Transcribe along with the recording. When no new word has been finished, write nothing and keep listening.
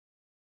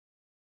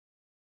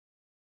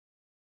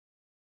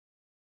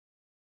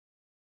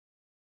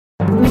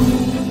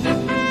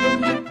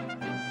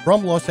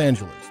From Los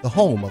Angeles, the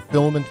home of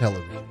film and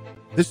television,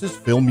 this is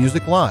Film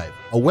Music Live,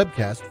 a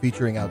webcast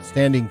featuring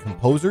outstanding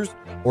composers,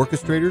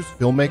 orchestrators,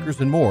 filmmakers,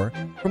 and more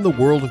from the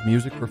world of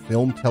music for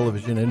film,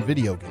 television, and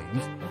video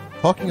games,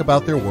 talking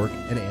about their work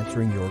and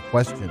answering your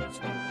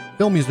questions.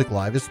 Film Music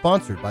Live is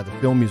sponsored by the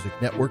Film Music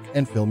Network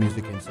and Film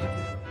Music Institute.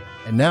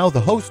 And now the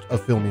host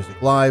of Film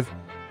Music Live,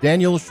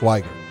 Daniel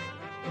Schweiger.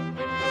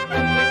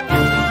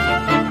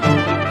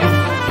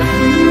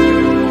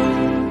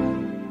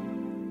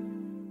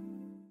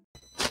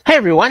 Hey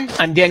everyone,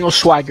 I'm Daniel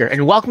Schweiger,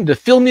 and welcome to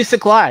Film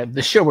Music Live,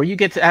 the show where you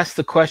get to ask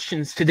the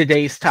questions to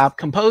today's top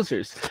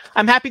composers.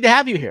 I'm happy to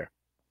have you here.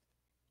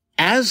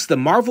 As the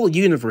Marvel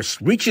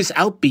Universe reaches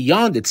out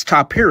beyond its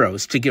top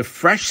heroes to give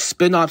fresh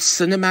spin-off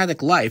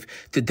cinematic life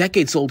to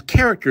decades-old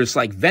characters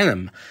like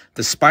Venom,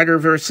 the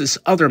Spider-Verse's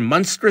other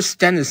monstrous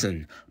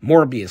denizen,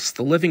 Morbius,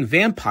 the living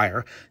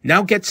vampire,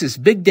 now gets his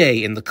big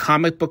day in the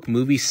comic book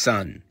movie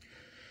Sun.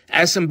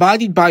 As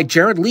embodied by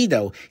Jared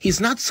Leto, he's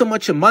not so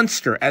much a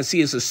monster as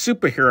he is a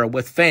superhero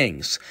with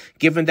fangs,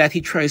 given that he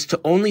tries to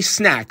only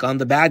snack on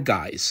the bad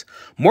guys.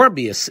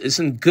 Morbius is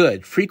in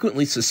good,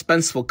 frequently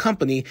suspenseful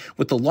company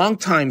with the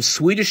longtime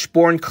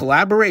Swedish-born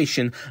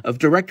collaboration of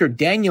director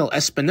Daniel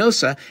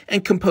Espinosa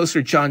and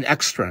composer JON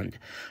EKSTRAND.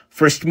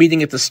 First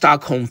meeting at the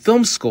Stockholm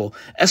Film School,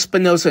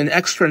 Espinosa and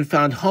Ekstrand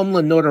found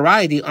homeland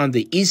notoriety on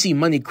the Easy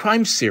Money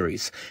crime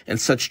series and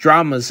such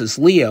dramas as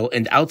Leo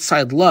and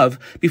Outside Love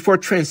before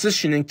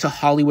transitioning to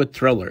Hollywood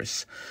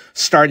thrillers.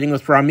 Starting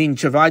with Ramin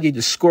Djawadi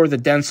to score the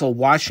Denzel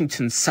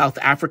Washington South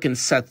African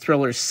set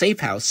thriller Safe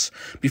House,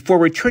 before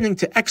returning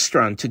to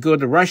Ekstrand to go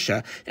to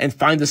Russia and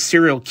find the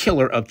serial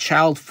killer of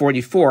Child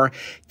 44,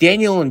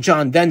 Daniel and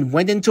John then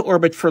went into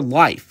orbit for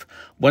Life,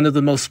 one of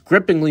the most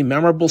grippingly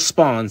memorable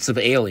spawns of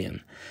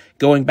Alien.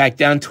 Going back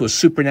down to a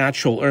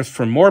supernatural Earth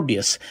for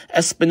Morbius,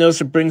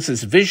 Espinosa brings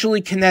his visually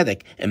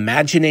kinetic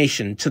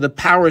imagination to the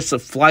powers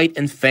of flight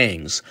and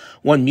fangs,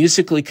 one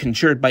musically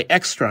conjured by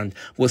Ekstrand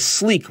with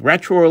sleek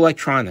retro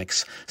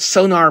electronics,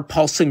 sonar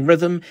pulsing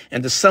rhythm,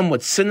 and a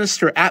somewhat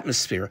sinister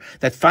atmosphere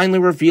that finally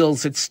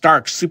reveals its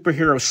dark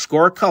superhero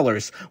score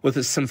colors with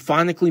a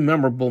symphonically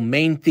memorable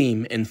main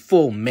theme in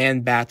full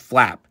man-bat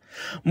flap.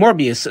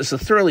 Morbius is a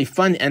thoroughly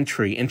fun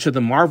entry into the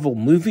Marvel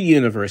movie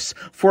universe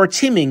for a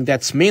teaming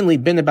that's mainly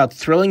been about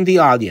thrilling the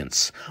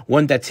audience,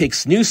 one that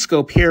takes new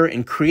scope here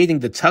in creating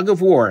the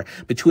tug-of-war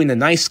between a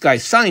nice guy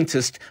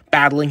scientist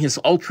battling his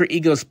ultra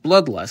ego's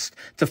bloodlust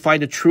to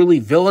fight a truly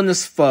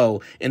villainous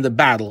foe in the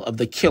battle of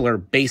the killer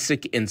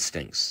basic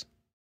instincts.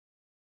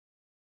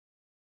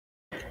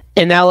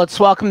 And now let's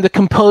welcome the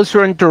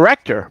composer and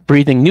director,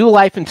 breathing new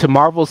life into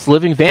Marvel's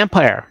living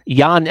vampire,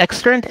 JON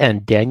EKSTRAND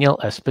and Daniel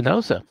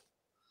Espinosa.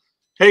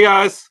 Hey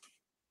guys,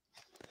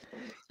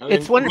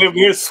 it's wonderful.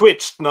 We're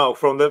switched now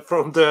from the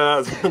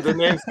the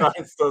name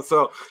signs.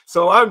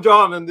 So I'm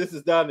John and this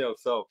is Daniel.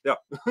 So yeah.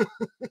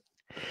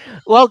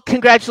 Well,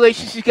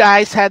 congratulations, you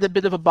guys had a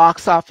bit of a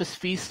box office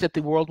feast at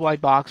the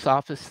worldwide box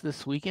office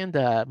this weekend.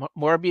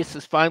 Morbius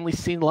has finally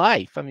seen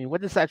life. I mean,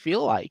 what does that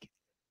feel like?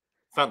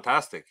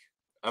 Fantastic,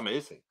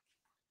 amazing.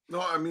 No,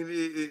 I mean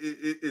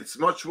it's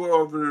much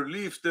more of a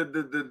relief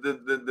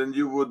than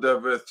you would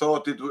have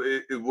thought it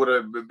would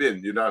have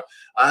been. You know,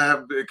 I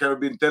have kind of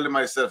been telling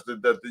myself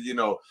that you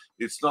know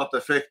it's not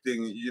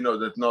affecting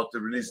that not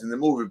releasing the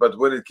movie, but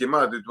when it came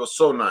out, it was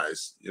so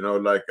nice. You know,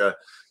 like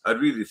I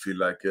really feel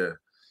like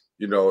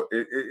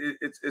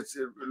it's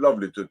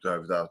lovely to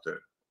have it out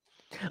there.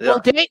 Yeah.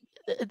 Well,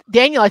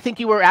 Daniel, I think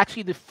you were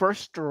actually the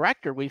first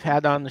director we've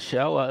had on the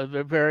show.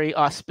 A very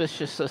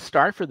auspicious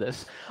start for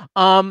this.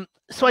 So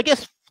I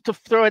guess, to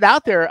throw it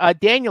out there,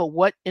 Daniel,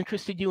 what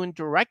interested you in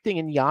directing,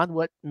 and Jan,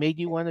 what made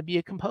you want to be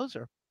a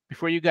composer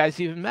before you guys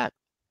even met?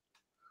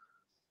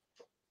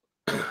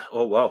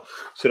 Oh wow!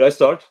 Should I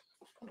start?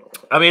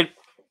 I mean,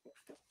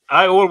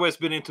 I always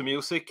been into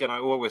music, and I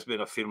always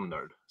been a film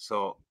nerd.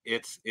 So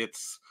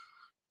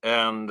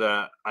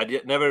I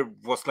never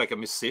was like a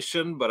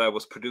musician, but I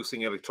was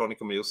producing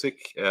electronic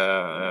music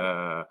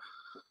from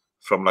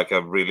like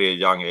a really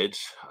young age,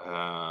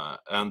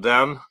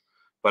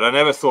 But I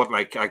never thought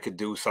like I could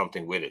do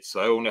something with it.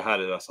 So I only had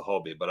it as a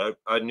hobby. But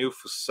I knew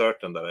for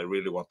certain that I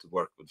really wanted to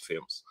work with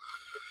films.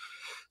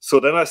 So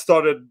then I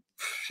started,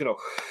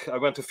 I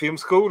went to film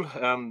school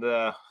and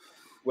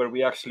where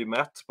we actually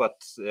met.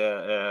 But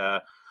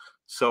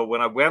so when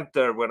I went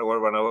there, when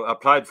I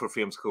applied for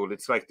film school,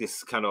 it's like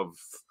this kind of,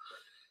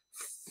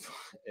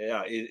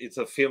 it's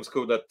a film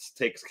school that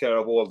takes care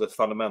of all the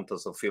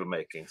fundamentals of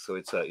filmmaking. So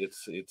it's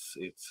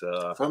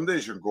a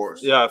foundation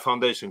course. Yeah,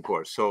 foundation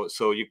course.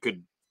 So you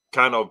could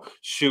kind of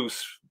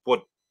choose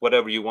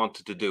whatever you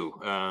wanted to do,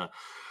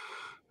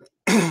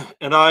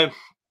 and I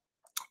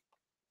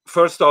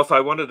first off I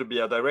wanted to be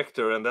a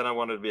director, and then I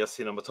wanted to be a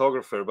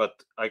cinematographer. But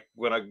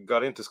when I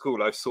got into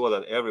school, I saw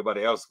that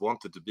everybody else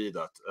wanted to be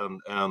that,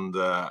 and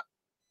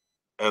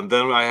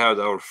then I had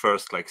our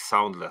first like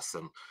sound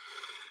lesson,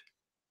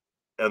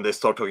 and they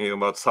start talking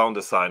about sound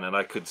design, and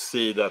I could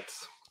see that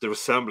the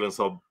resemblance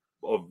of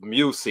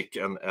music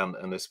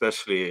and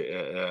especially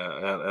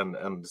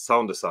and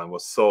sound design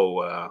was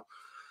so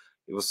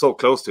it was so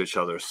close to each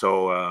other.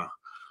 So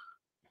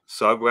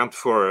so I went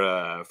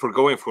for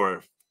going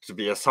for to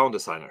be a sound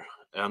designer,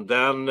 and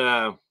then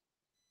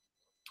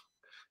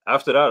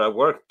after that I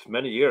worked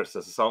many years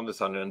as a sound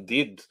designer and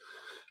did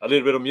a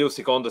little bit of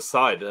music on the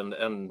side,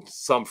 and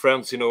some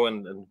friends, you know,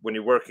 and when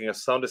you're working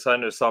as sound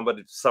designer,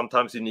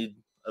 sometimes you need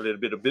a little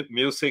bit of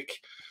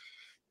music,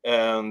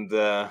 and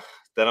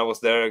then I was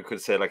there and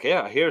could say like,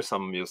 yeah, here's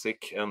some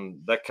music,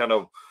 and that kind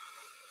of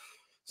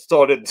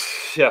started,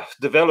 yeah,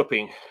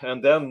 developing,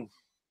 and then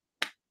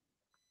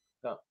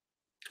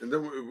And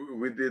then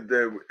we did.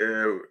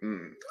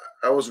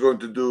 I was going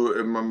to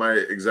do my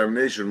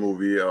examination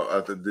movie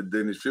at the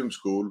Danish Film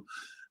School,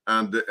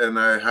 and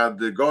I had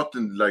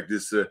gotten like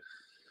this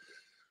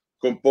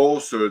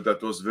composer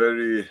that was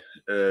very,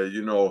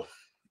 you know,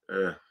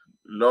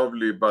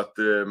 lovely, but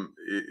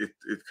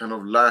it kind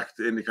of lacked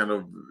any kind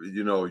of,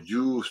 you know,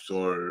 youth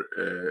or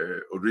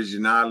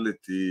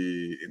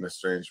originality in a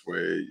strange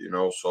way, you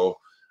know. So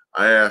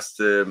I asked,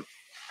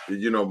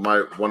 you know,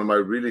 one of my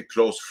really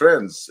close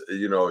friends,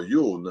 you know,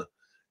 Jon,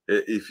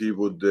 if he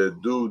would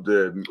do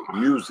the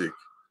music,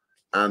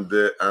 and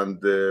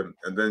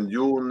then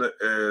Jon,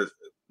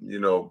 you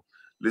know,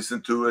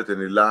 listened to it,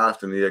 and he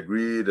laughed and he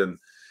agreed, and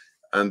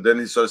then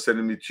he started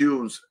sending me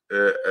tunes,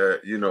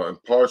 you know,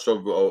 and parts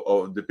of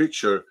the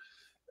picture,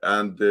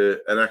 and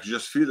I could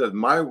just feel that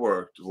my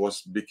work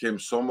became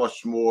so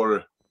much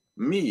more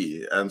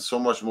me and so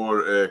much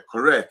more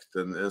correct,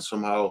 and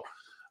somehow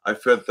I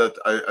felt that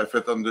I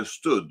felt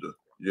understood,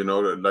 you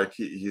know, like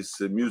his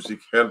music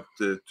helped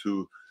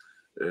to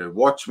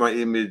watch my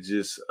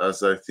images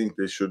as I think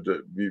they should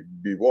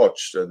be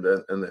watched,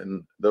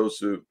 and those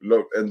who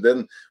love. And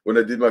then when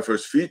I did my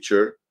first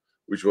feature,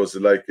 which was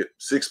like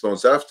 6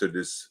 months after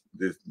this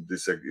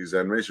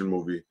examination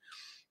movie,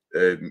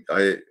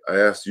 I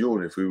asked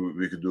Jon if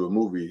we could do a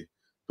movie,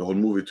 the whole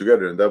movie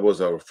together, and that was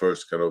our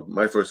first kind of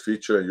my first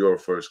feature and your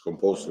first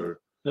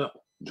composer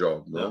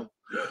job. No?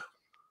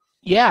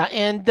 Yeah,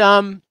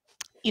 and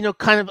you know,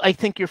 kind of, I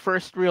think your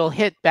first real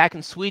hit back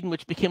in Sweden,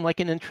 which became like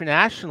an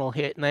international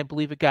hit, and I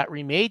believe it got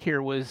remade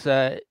here, was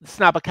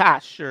Snabba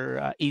Cash,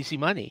 or Easy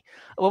Money.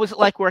 What was it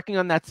like working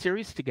on that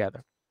series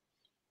together?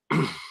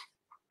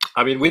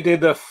 I mean, we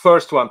did the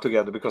first one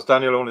together because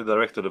Daniel only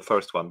directed the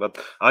first one, but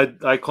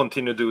I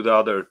continue to do the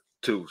other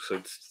two, so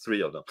it's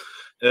 3 of them.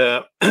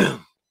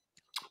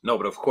 No,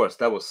 but of course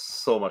that was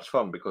so much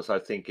fun because I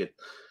think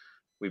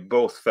we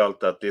both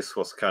felt that this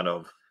was kind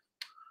of,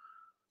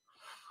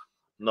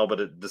 no,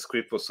 but the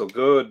script was so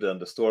good and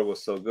the story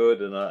was so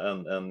good, and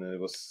it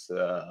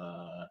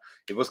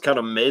was kind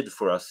of made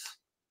for us.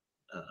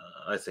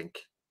 I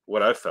think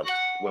what I felt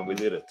when we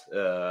did it.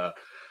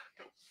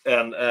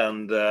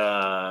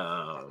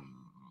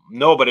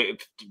 No, but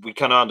we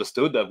kind of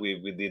understood that we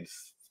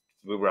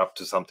were up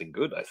to something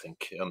good, I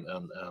think, and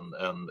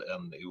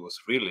it was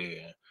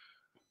really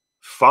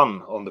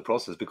fun on the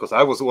process because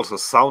I was also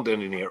sound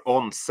engineer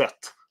on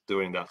set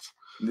during that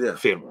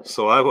film.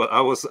 So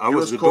I was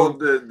called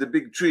the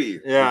big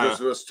tree, yeah,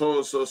 because it was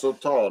so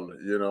tall,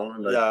 you know.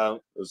 Like, yeah,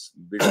 it was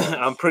big.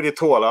 I'm pretty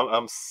tall.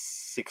 I'm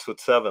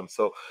 6'7",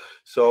 so.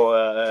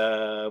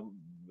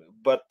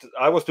 But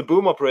I was the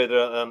boom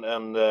operator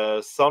and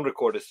sound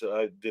recorder. So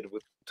I did it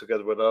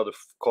together with another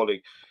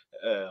colleague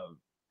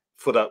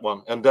for that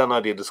one, and then I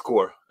did the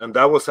score, and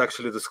that was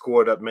actually the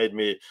score that made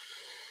me.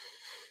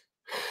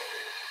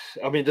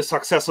 I mean, the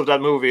success of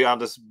that movie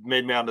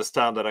made me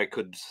understand that I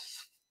could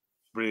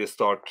really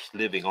start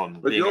living on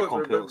being a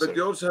composer. But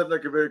you also had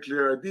like a very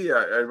clear idea.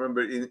 I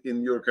remember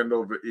in your kind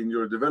of in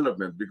your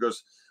development,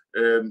 because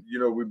you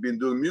know, we've been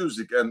doing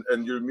music,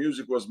 and your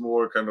music was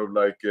more kind of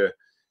like.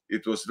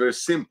 It was very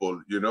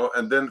simple, you know,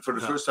 and then for the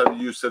first time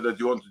you said that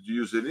you wanted to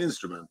use an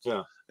instrument.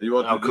 Yeah. And you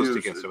wanted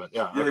acoustic to use instrument.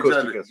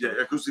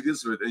 Acoustic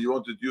instrument, and you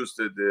wanted to use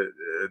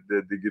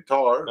the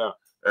guitar,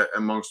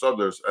 amongst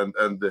others,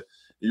 and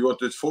you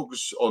wanted to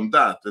focus on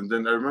that. And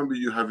then I remember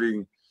you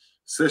having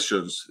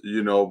sessions,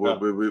 you know,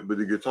 with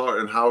the guitar,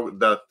 and how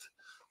that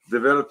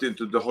developed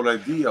into the whole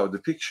idea of the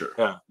picture.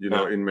 You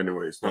know, in many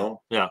ways.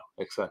 No. Yeah,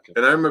 exactly.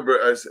 And I remember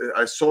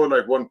I saw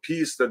like one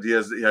piece that he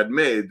had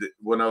made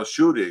when I was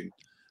shooting.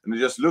 And I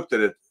just looked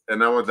at it,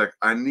 and I was like,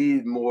 I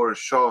need more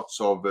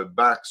shots of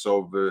backs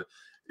of,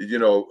 you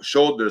know,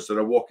 shoulders that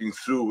are walking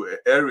through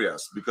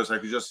areas, because I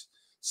could just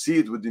see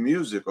it with the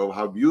music of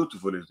how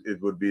beautiful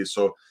it would be.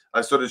 So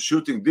I started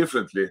shooting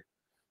differently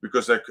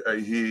because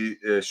he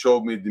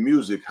showed me the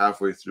music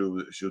halfway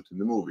through shooting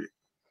the movie.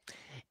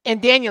 And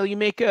Daniel, you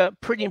make a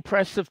pretty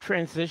impressive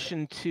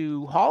transition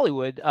to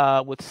Hollywood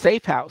with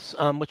Safe House,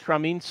 which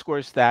Ramin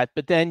scores that.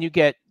 But then you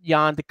get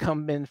Jan to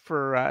come in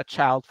for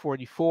Child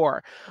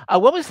 44.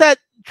 What was that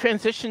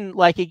transition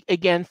like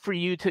again for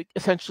you to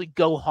essentially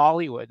go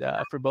Hollywood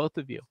for both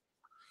of you?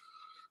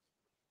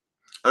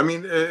 I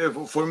mean,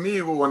 for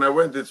me, when I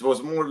went, it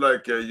was more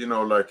like you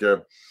know, like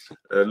a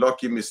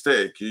lucky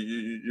mistake.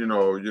 You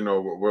know,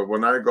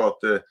 when I got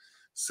the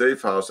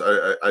Safe House,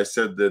 I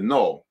said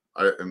no.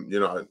 I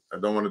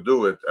don't want to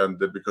do it, and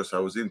because I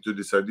was into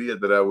this idea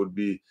that I would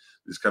be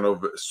this kind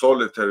of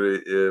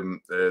solitary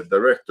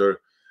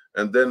director,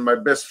 And then my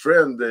best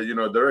friend,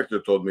 director,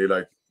 told me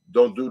like,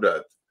 don't do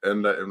that.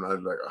 And I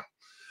was like, ah.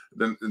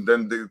 Then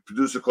the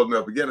producer called me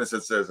up again and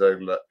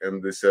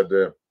and they said,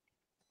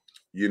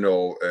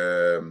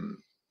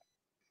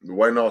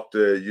 why not,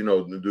 do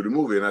the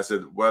movie? And I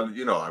said, well,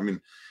 I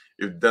mean,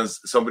 if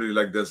somebody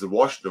like Denzel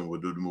Washington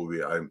would do the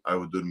movie, I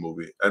would do the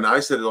movie. And I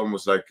said it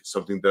almost like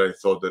something that I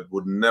thought that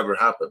would never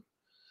happen.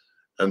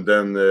 And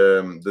then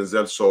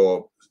Denzel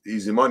saw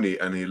Easy Money,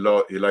 and he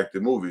liked the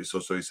movie, so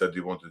he said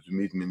he wanted to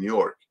meet me in New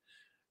York.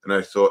 And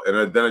I thought,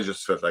 then I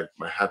just felt like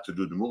I had to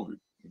do the movie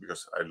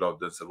because I love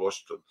Denzel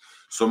Washington.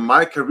 So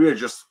my career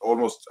just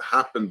almost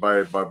happened by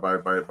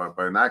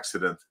an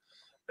accident.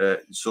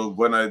 So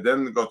when I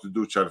then got to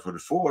do Child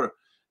 44,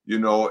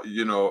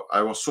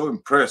 I was so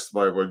impressed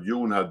by what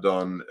Jon had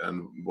done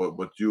and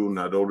what Jon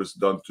had always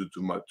done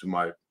to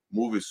my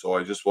movies. So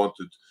I just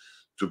wanted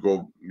to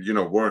go,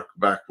 work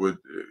back with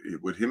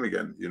him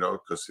again,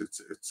 because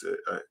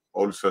I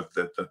always felt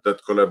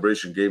that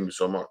collaboration gave me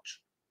so much.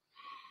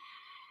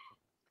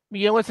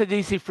 Was it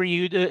easy for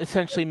you to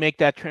essentially make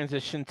that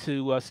transition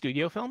to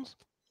studio films?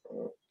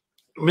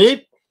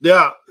 Me?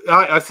 Yeah,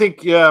 I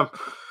think, yeah.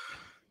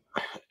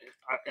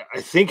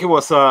 I think it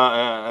was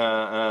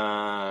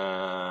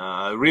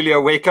really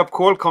a wake-up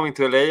call coming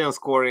to LA and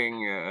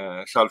scoring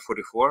Child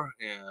 44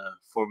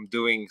 from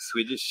doing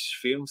Swedish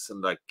films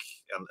and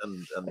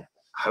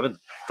haven't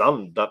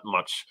done that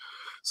much.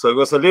 So it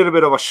was a little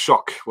bit of a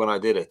shock when I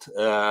did it.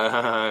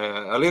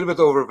 A little bit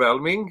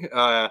overwhelming.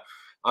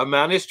 I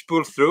managed to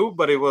pull through,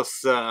 but it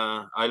was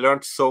I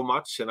learned so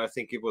much, and I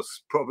think it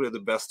was probably the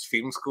best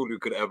film school you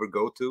could ever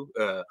go to.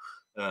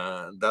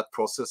 That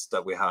process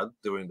that we had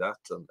during that,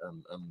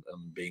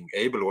 and being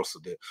able also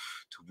to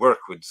work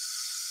with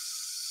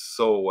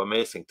so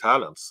amazing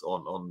talents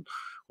on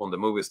the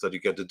movies that you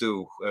get to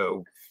do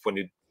when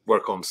you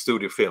work on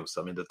studio films.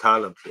 I mean, the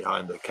talent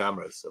behind the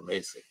camera is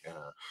amazing.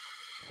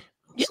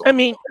 Yeah, I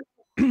mean,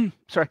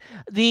 sorry.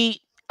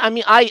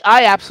 I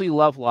absolutely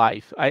love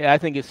Life. I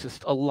think it's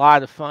just a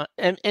lot of fun.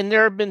 And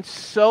there have been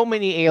so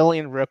many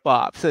Alien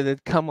rip-offs that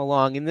had come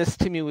along, and this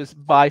to me was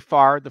by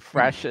far the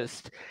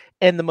freshest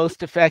and the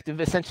most effective,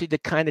 essentially, to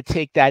kind of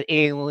take that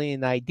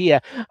Alien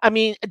idea. I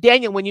mean,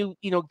 Daniel, when you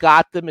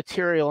got the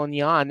material on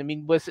Jan, I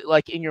mean, was it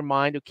like in your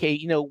mind, okay,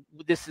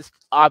 this is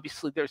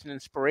obviously there's an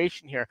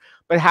inspiration here,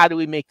 but how do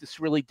we make this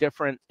really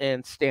different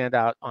and stand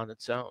out on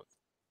its own?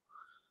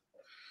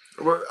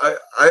 Well,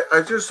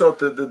 I just thought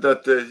that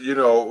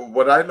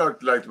what I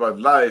liked about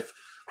Life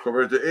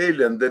compared to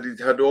Alien, that it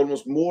had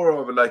almost more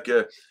of like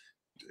a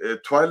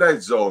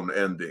Twilight Zone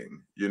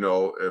ending,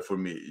 for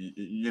me,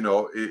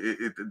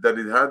 that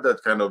it had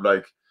that kind of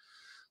like,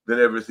 then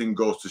everything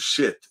goes to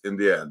shit in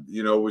the end,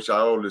 which I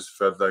always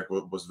felt like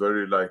was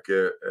very like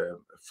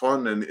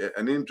fun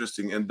and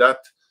interesting, and that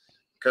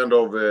kind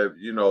of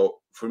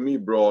for me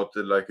brought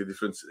like a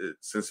different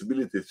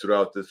sensibility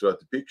throughout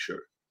the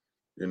picture,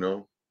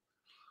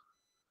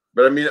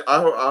 But I mean,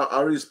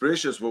 our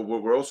inspirations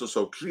were also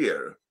so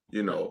clear,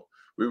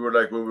 We were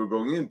like, when we were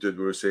going into it,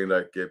 we were saying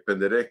like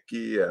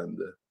Penderecki and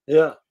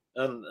yeah,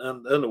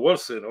 and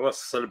also it was a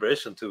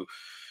celebration to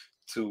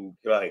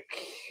like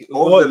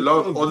all the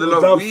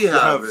love we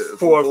have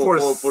for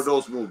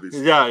those movies.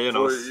 Yeah,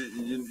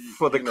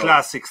 for the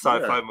classic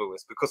sci-fi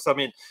movies, because I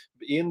mean,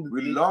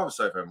 we love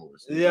sci-fi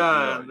movies.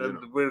 Yeah,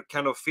 and we're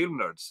kind of film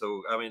nerds.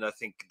 So I mean, I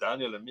think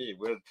Daniel and me,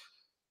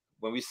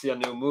 when we see a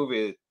new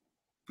movie,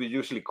 we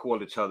usually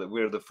call each other.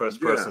 We're the first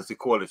persons to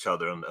call each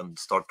other and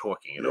start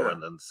talking,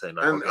 and saying.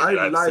 Like, and okay,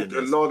 I like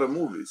a lot of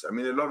movies. I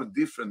mean, a lot of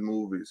different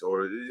movies,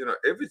 or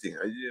everything.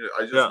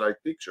 I just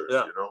like pictures,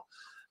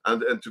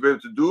 and to be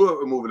able to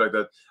do a movie like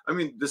that. I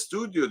mean, the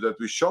studio that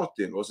we shot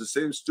in was the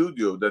same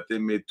studio that they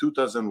made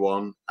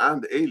 2001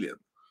 and Alien.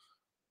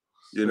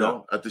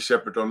 At the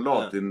Shepperton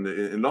lot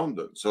in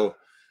London. So.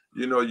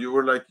 You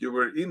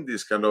were in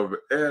this kind of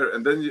air,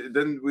 and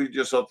then we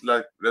just thought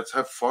like, let's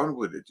have fun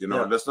with it,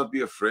 let's not be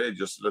afraid,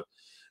 just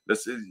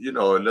let's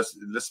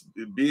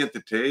be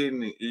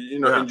entertained,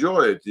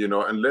 enjoy it,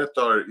 and let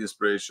our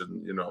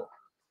inspiration,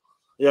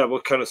 Yeah,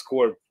 what kind of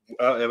score?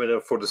 I mean,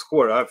 for the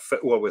score, I've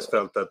always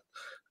felt that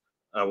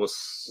I was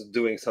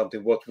doing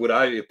something. What would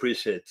I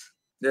appreciate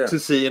to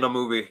see in a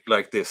movie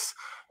like this?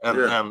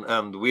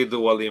 And with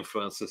all the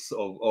influences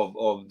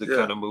of the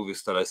kind of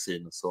movies that I've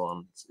seen and so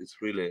on, it's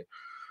really.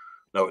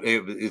 No,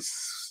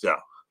 it's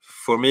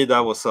for me, that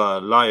was a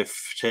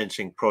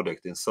life-changing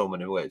project in so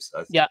many ways.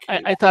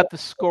 I thought the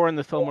score and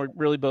the film were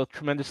really both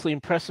tremendously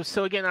impressive.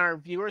 So again, our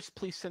viewers,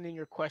 please send in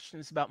your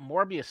questions about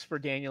Morbius for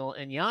Daniel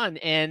and Jan,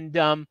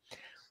 and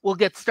we'll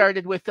get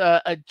started with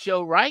a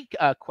Joe Reich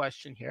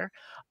question here.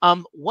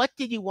 What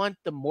did you want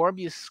the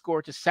Morbius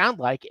score to sound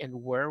like, and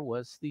where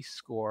was the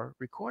score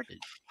recorded?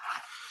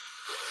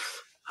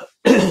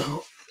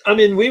 I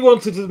mean, we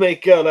wanted to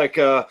make like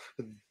a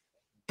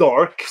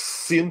dark,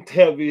 synth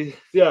heavy,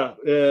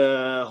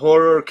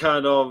 horror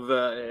kind of,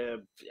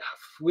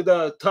 with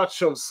a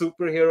touch of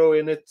superhero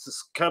in it,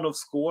 kind of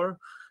score.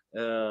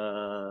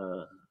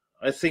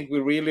 I think we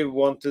really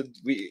wanted.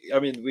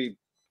 We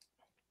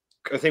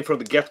I think from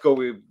the get-go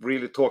we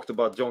really talked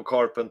about John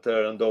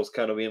Carpenter and those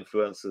kind of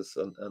influences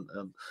and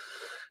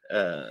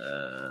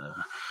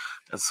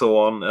so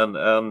on,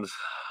 and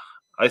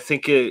I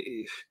think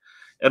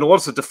and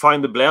also to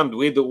find the blend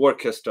with the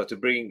orchestra, to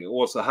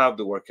have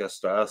the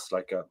orchestra as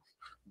like a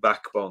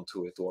backbone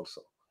to it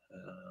also.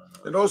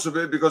 And also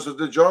because of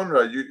the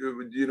genre,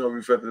 you know,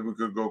 we felt that we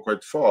could go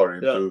quite far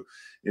into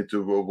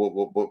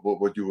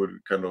what you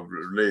would kind of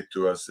relate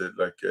to as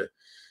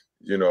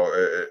you know,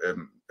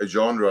 a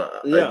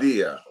genre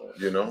idea,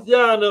 you know.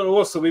 Yeah, and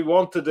also we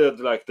wanted it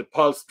like the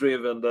pulse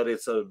driven, that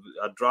it's a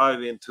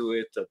drive into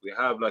it, that we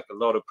have like a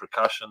lot of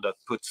percussion that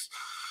puts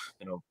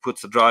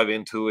a drive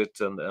into it,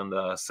 and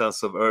a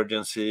sense of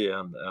urgency,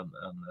 and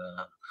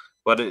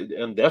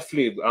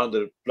definitely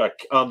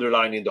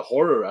underlining the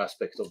horror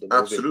aspect of the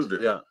movie.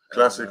 Absolutely,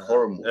 classic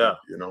horror movie,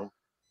 you know.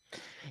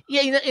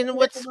 Yeah, you know, and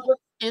what's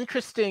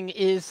interesting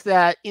is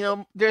that, you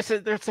know, there's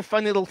a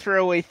fun little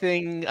throwaway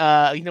thing,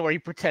 you know, where he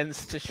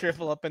pretends to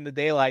shrivel up in the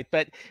daylight.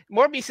 But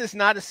Morbius is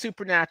not a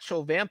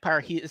supernatural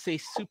vampire; he is a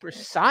super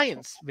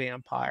science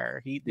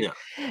vampire.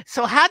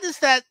 So how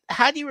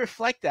do you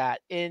reflect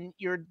that in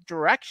your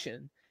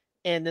direction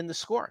and in the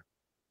score?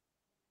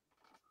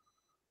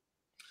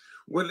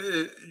 Well,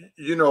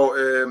 you know,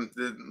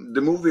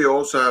 the movie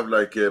also have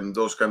like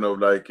those kind of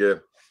like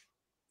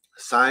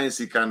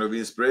sciencey kind of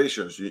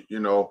inspirations. You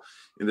know,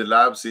 in the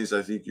lab scenes,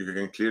 I think you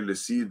can clearly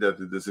see that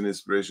there's an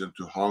inspiration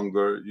to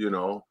Hunger, you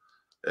know,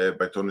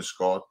 by Tony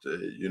Scott,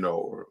 you know,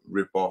 or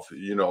rip off,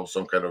 you know,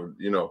 some kind of,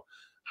 you know,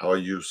 how I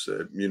use,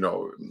 you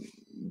know,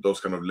 those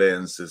kind of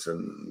lenses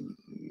and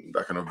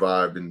that kind of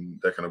vibe and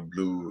that kind of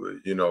blue,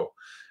 you know,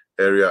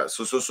 area.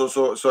 So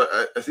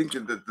I think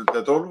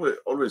that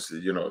always,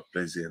 you know,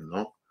 plays in,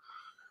 no?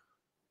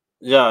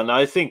 Yeah, and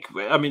I think,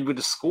 I mean, with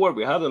the score,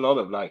 we had a lot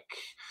of like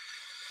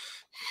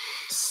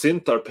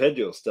synth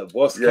arpeggios that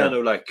was kind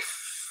of like,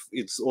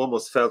 it's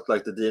almost felt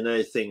like the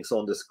DNA things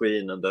on the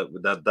screen, and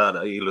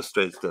that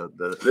illustrates that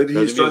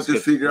he's trying to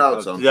figure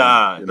out something.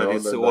 Yeah, you know, that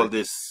it's all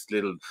this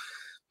little,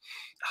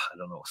 I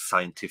don't know,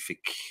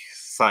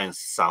 science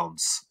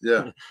sounds.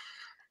 Yeah.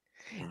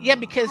 Yeah,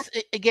 because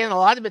again, a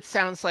lot of it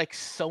sounds like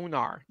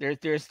sonar.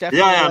 There's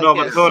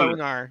definitely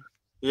sonar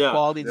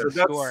quality to the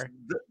score.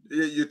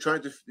 You're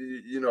trying to,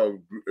 you know,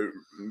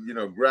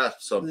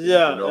 grasp something.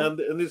 Yeah, you know?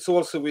 and it's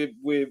also we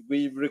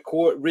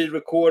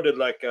re-recorded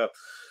like a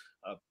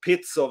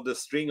bits of the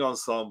string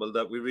ensemble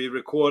that we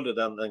re-recorded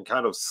and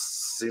kind of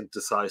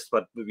synthesized,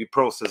 but we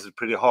processed it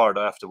pretty hard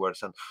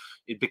afterwards, and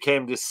it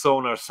became this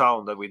sonar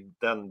sound that we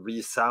then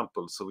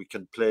resampled so we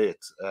can play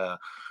it.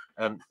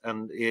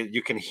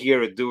 You can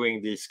hear it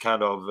doing these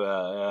kind of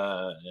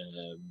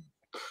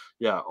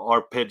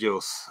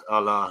arpeggios a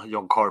la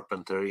John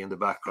Carpenter in the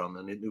background,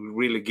 and it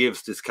really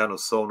gives this kind of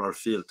sonar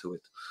feel to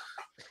it.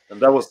 And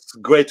that was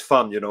great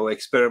fun, you know,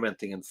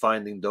 experimenting and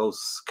finding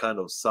those kind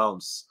of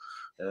sounds,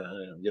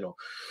 you know,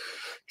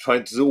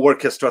 trying to do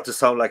orchestra to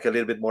sound like a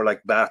little bit more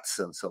like bats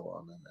and so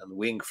on, and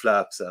wing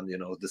flaps, and, you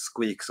know, the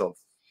squeaks of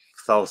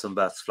 1,000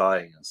 bats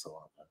flying and so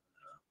on.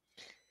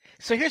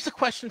 So here's a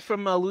question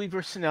from Louis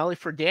Versinelli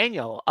for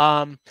Daniel.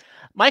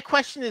 My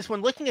question is,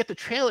 when looking at the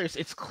trailers,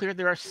 it's clear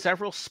there are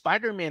several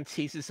Spider-Man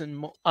teases and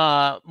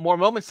more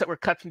moments that were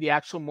cut from the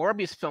actual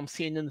Morbius film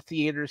seen in the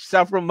theaters.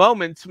 Several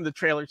moments from the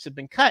trailers have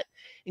been cut,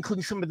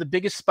 including some of the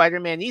biggest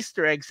Spider-Man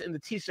Easter eggs in the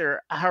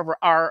teaser. However,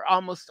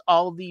 almost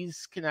all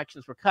these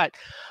connections were cut.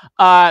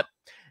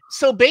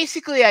 So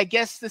basically, I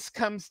guess this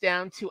comes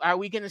down to, are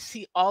we going to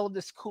see all of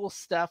this cool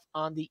stuff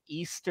on the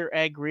Easter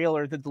egg reel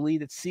or the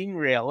deleted scene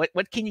reel?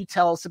 What can you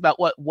tell us about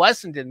what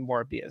wasn't in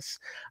Morbius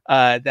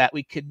that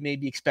we could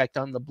maybe expect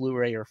on the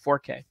Blu-ray or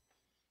 4K?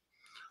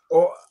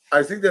 Oh,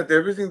 I think that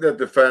everything that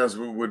the fans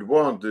would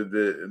want,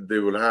 they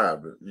will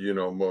have, you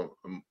know,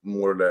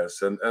 more or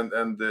less. And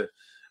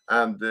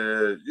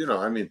you know,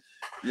 I mean,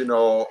 you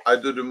know, I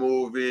do the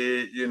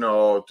movie, you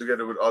know,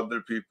 together with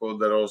other people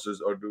that also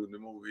are doing the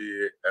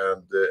movie,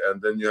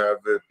 and then you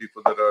have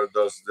people that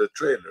does the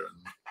trailer,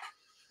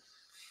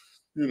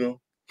 you know.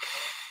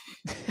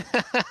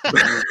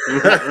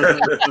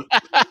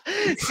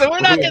 So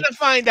we're not going to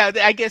find out.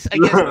 I guess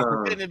it's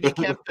going to be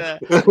kept.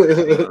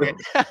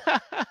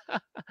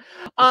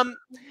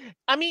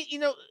 I mean, you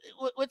know,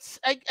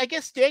 I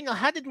guess, Daniel,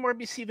 how did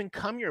Morbius even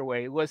come your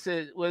way? Was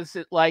it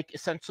like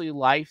essentially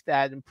life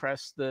that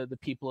impressed the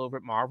people over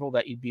at Marvel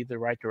that you'd be the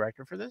right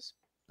director for this?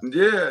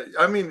 Yeah,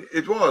 I mean,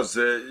 it was,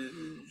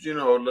 you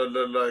know,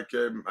 like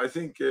I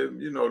think,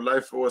 you know,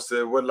 life was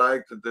well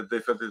liked, that they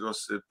felt it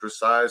was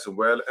precise and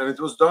well, and it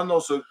was done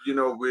also, you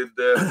know, with,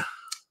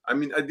 I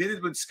mean, I did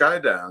it with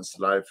Skydance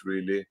Life,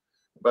 really,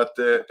 but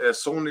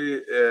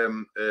Sony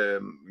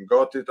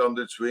got it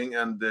under its wing,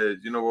 and,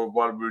 you know,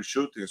 while we were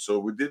shooting, so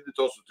we did it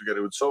also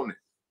together with Sony.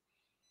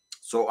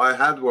 So I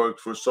had worked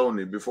for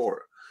Sony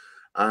before.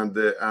 And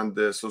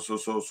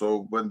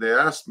so when they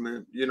asked me,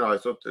 you know, I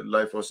thought that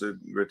life was a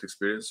great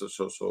experience.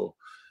 So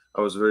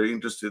I was very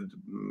interested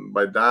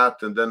by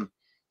that. And then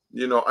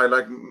you know,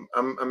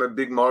 I'm a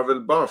big Marvel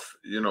buff.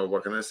 You know,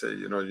 what can I say?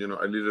 You know,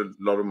 I read a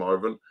lot of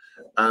Marvel,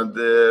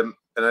 and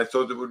I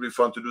thought it would be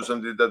fun to do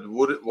something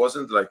that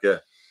wasn't like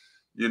a,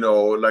 you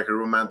know, like a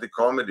romantic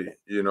comedy.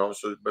 You know,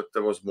 so but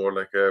there was more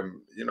like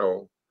you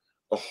know,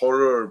 a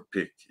horror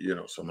pick. You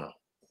know, somehow.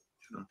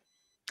 You know.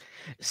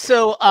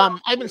 So,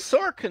 Ivan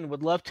Sorkin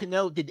would love to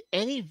know: did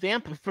any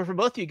for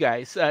both you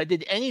guys,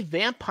 did any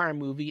vampire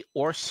movie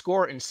or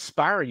score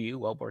inspire you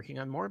while working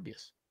on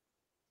Morbius?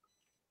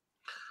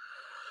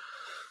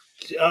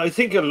 I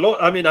think a lot.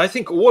 I mean, I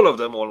think all of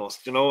them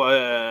almost. You know,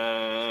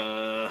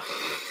 I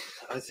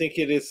think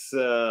it is.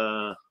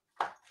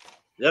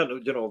 Yeah,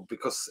 you know,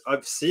 because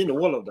I've seen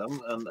all of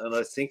them, and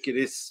I think it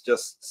is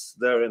just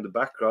there in the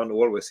background,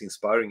 always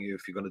inspiring you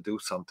if you're going to do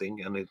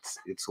something, and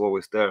it's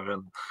always there,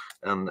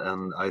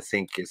 and I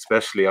think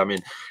especially, I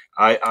mean,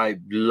 I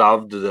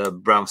loved the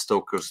Bram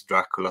Stoker's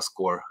Dracula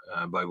score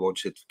by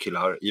Wojciech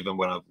Kilar, even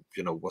when I,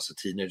 you know, was a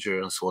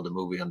teenager and saw the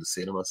movie in the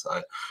cinemas.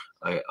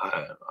 I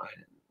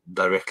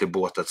directly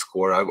bought that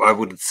score. I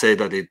wouldn't say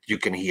that you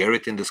can hear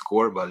it in the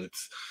score, but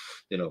it's,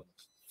 you know,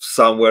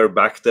 somewhere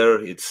back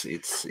there, it's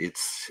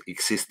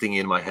existing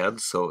in my head.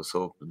 So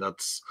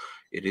that's,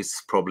 it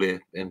is probably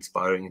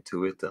inspiring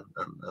to it,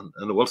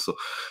 and also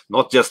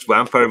not just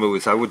vampire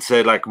movies. I would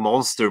say like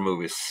monster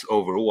movies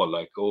overall,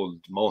 like old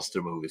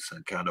monster movies,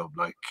 and kind of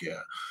like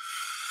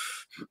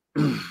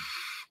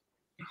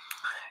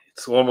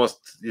it's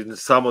almost in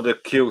some of the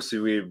cues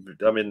we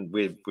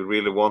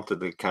really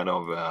wanted the kind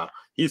of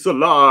he's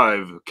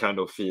alive kind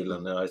of feel,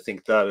 and I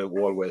think that it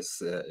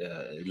always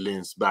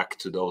leans back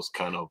to those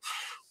kind of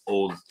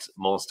old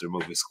monster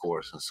movie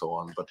scores and so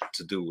on, but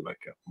to do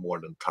like a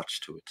modern touch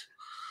to it.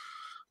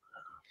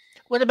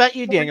 What about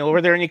you, Daniel?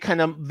 Were there any kind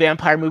of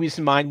vampire movies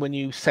in mind when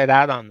you set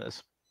out on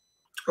this?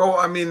 Oh,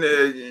 I mean,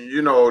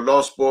 you know,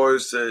 Lost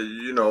Boys,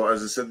 you know,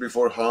 as I said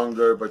before,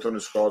 Hunger by Tony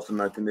Scott from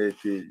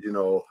 1980, you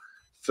know,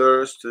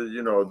 Thirst,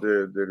 you know,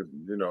 the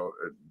you know,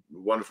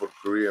 wonderful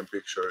Korean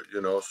picture,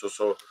 you know,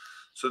 so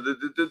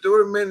there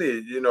were many,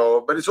 you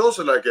know, but it's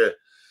also like a,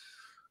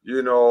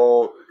 you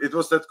know, it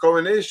was that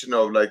combination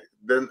of like,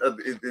 then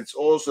it's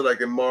also like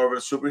a Marvel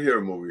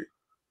superhero movie,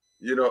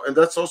 you know, and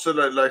that's also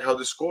like how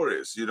the score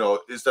is, you know,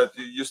 is that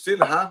you still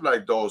have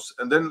like those,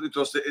 and then it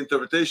was the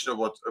interpretation of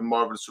what a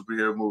Marvel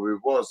superhero movie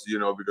was, you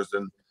know, because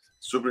then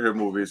superhero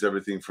movie is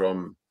everything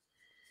from,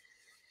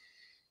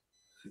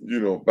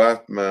 you know,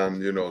 Batman,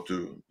 you know,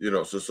 to, you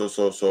know,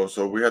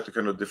 so we had to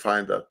kind of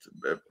define that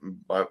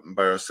by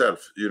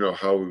ourselves, you know,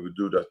 how we would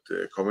do that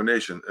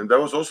combination, and that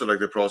was also like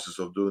the process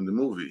of doing the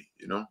movie,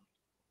 you know.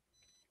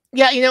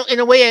 Yeah, you know, in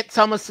a way, it's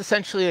almost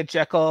essentially a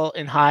Jekyll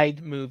and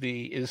Hyde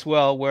movie as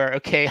well, where,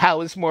 okay, how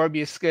is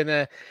Morbius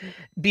gonna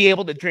be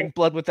able to drink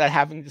blood without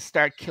having to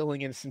start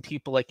killing innocent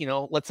people? Like, you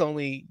know, let's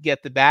only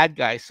get the bad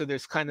guy. So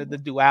there's kind of the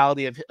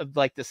duality of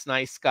like this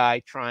nice guy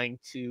trying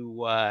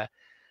to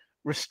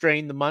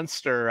restrain the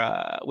monster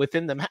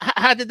within them.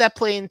 How did that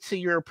play into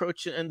your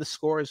approach and the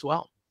score as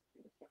well?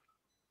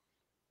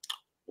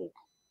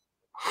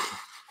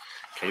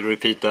 Can you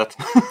repeat that?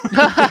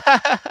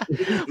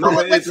 No,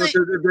 but it was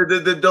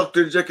the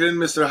Dr. Jekyll and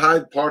Mr.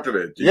 Hyde part of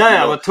it.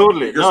 Yeah, but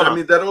totally. Because I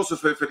mean, that also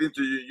fed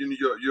into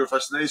your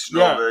fascination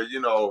of,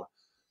 you know,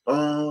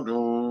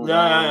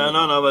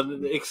 no,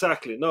 but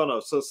exactly,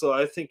 no. So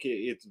I think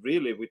it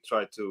really, we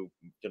try to,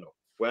 you know,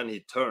 when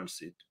he turns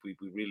it, we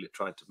really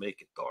try to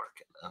make it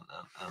dark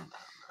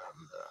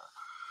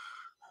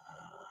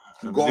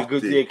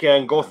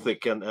and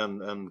gothic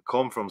and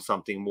come from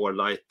something more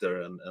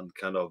lighter and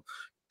kind of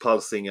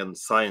pulsing and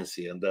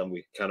sciencey, and then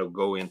we kind of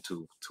go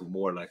into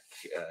more like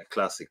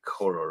classic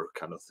horror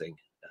kind of thing.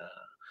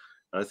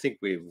 I think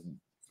we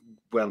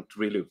went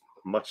really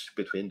much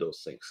between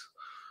those things.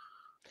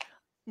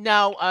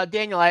 Now,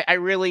 Daniel, I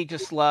really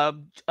just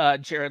love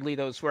Jared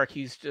Leto's work.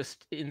 He's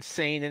just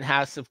insane in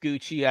House of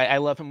Gucci. I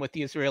love him with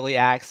the Israeli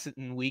accent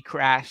and We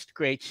Crashed.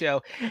 Great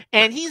show.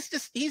 And he's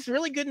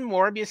really good in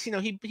Morbius. You know,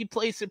 he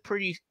plays it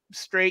pretty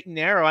straight and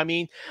narrow. I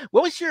mean,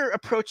 what was your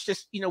approach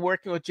just, you know,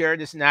 working with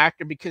Jared as an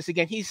actor? Because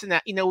again, he's in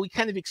that, you know, we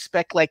kind of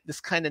expect like this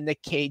kind of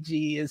Nick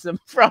Cage-ism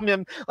from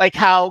him, like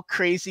how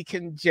crazy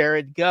can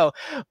Jared go?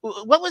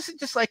 What was it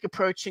just like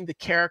approaching the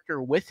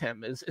character with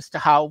him as to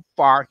how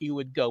far he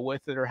would go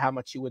with it or how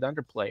much he would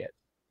underplay it?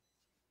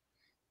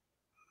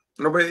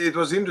 No, but it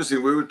was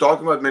interesting. We were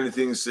talking about many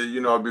things, you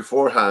know,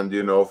 beforehand.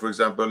 You know, for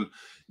example,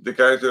 the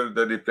character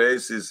that he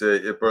plays is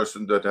a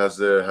person that has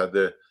had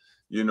a,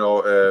 you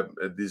know,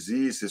 a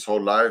disease his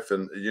whole life,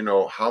 and you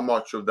know how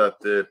much of that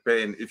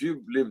pain. If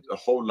you lived a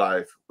whole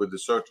life with a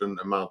certain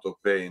amount of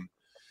pain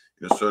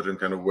in a certain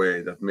kind of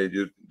way that made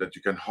you that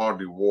you can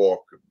hardly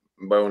walk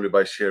only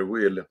by sheer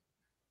will,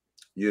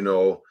 you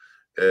know,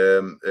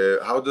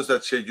 how does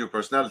that change your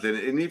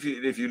personality? And if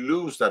you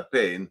lose that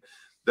pain,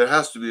 there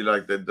has to be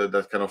like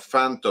that kind of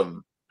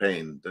phantom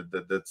pain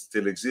that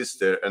still exists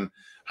there. And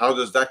how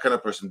does that kind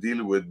of person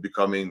deal with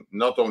becoming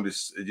not only,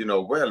 you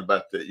know, well,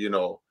 but you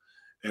know,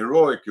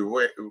 heroic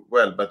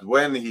well, but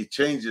when he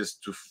changes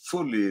to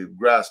fully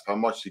grasp how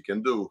much he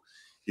can do,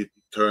 he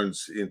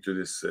turns into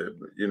this,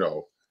 you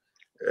know,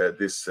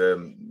 this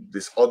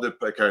other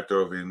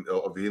character of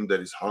him that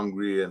is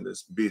hungry and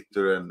is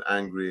bitter and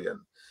angry, and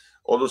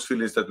all those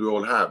feelings that we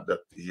all have,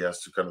 that he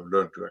has to kind of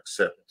learn to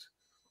accept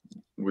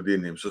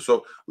within him.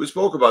 So we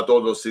spoke about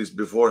all those things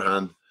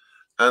beforehand,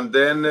 and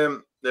then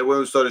when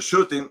we started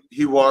shooting,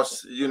 he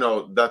was, you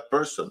know, that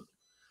person.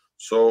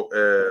 So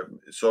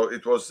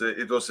it was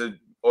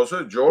also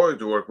a joy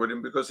to work with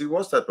him, because he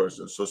was that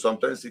person. So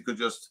sometimes he could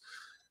just,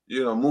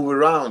 you know, move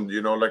around,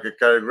 you know, like a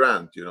Cary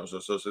Grant, you know. So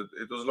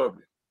it was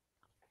lovely.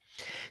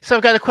 So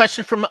I've got a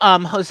question from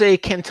Jose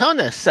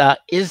Cantones.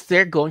 Is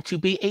there going to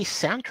be a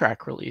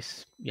soundtrack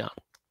release? Yeah.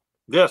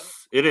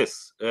 Yes, it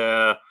is.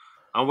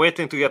 I'm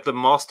waiting to get the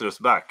masters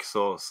back.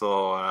 So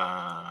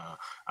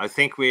I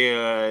think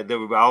they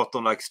will be out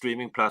on like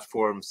streaming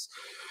platforms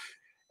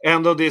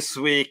end of this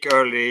week,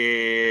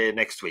 early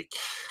next week,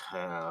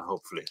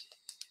 hopefully.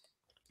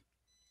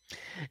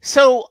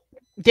 So,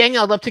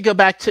 Daniel, I'd love to go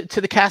back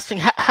to the casting.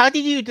 How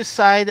did you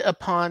decide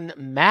upon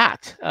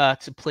Matt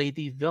to play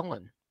the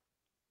villain?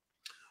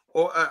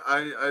 Oh,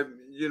 I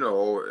you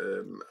know,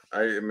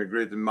 I am a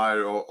great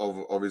admirer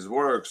of his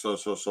work. So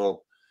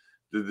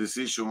the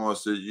decision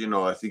was, you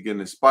know, I think an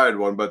inspired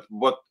one. But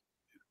what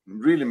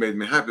really made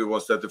me happy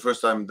was that the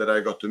first time that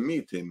I got to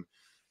meet him,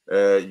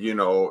 you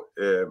know,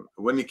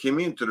 when he came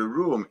into the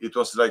room, it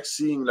was like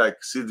seeing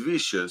like Sid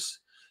Vicious,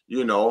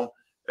 you know,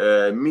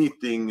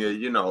 meeting,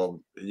 you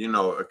know,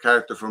 a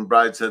character from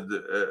Brideshead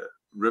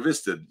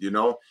Revisited. You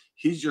know,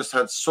 he just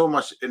had so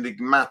much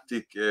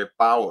enigmatic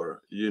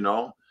power, you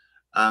know.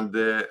 And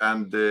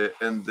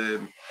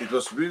it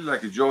was really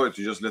like a joy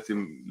to just let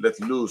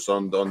loose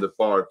on the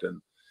part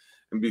and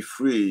be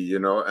free, you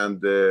know.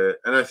 And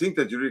I think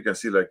that you really can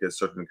see like a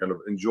certain kind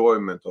of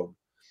enjoyment of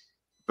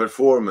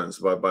performance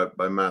by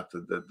Matt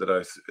that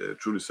I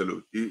truly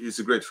salute. He's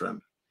a great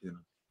friend, you know.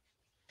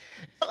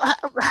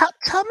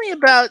 Tell me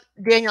about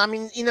Daniel. I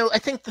mean, you know, I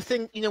think the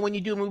thing, you know, when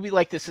you do a movie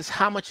like this is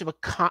how much of a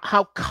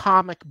how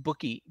comic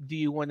booky do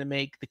you want to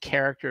make the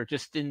character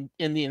just in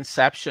the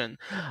inception?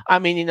 I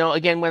mean, you know,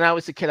 again, when I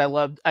was a kid,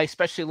 I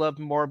especially loved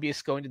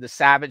Morbius going to the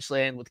Savage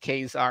Land with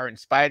Kazar and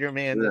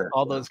Spider-Man and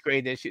all those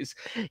great issues.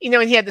 You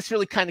know, and he had this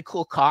really kind of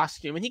cool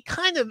costume, and he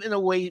kind of, in a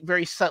way,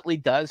 very subtly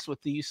does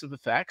with the use of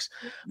effects.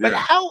 But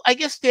how, I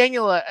guess,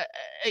 Daniel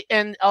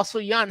and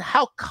also Jan,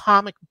 how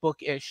comic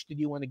book-ish did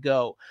you want to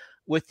go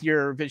with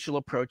your visual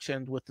approach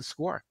and with the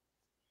score?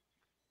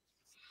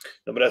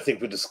 No, but I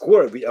think with the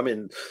score, I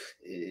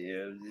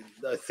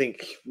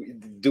think we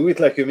do it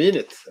like you mean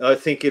it. I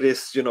think it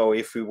is, you know,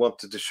 if we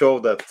wanted to show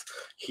that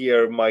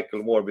here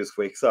Michael Morbius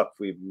wakes up,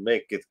 we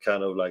make it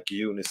kind of like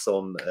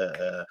unison,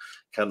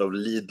 kind of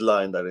lead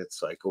line that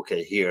it's like,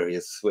 okay, here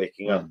he's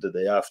waking up the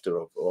day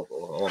after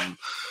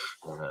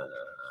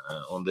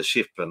on the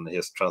ship, and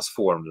he's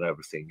transformed and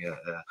everything.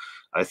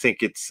 I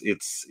think it's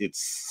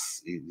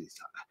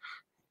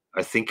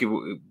I think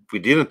we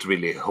didn't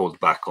really hold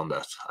back on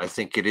that. I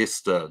think it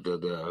is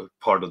the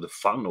part of the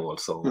fun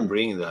also,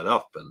 bringing that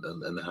up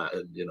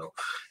and you know,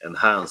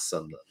 enhance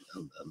and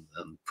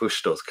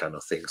push those kind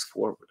of things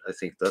forward. I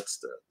think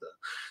that's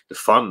the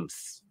fun,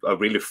 a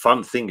really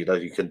fun thing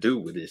that you can do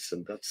with this,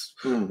 and that's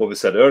what we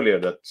said earlier,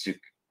 that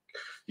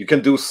you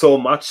can do so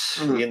much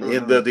in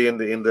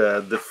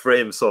the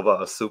frames of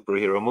a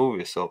superhero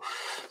movie. So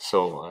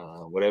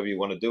whatever you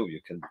want to do, you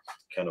can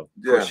kind of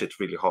push it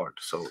really hard.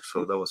 So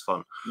that was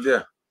fun.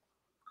 Yeah,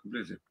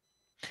 completely.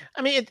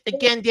 I mean,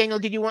 again, Daniel,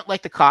 did you want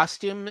like the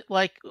costume,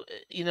 like,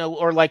 you know,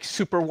 or like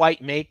super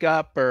white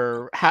makeup,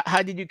 or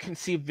how did you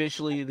conceive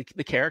visually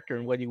the character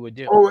and what he would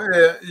do? Oh,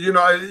 you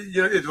know,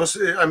 it was.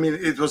 I mean,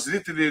 it was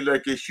literally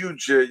like a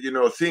huge, you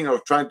know, thing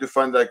of trying to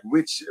find like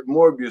which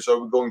Morbius are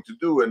we going to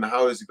do and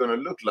how is it going to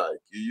look like,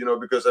 you know,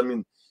 because I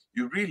mean,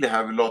 you really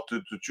have a lot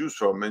to choose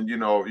from, and you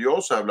know, you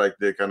also have like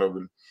the kind of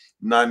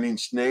 9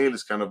 Inch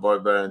Nails kind of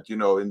variant, you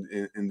know,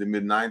 in the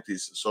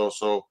mid-90s.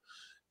 So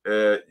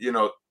you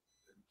know,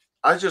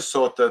 I just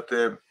thought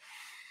that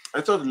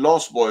I thought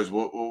Lost Boys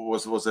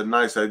was a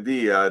nice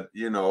idea,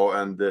 you know,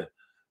 and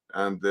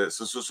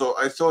so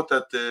I thought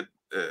that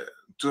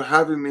to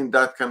have him in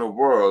that kind of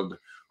world,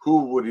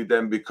 who would he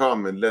then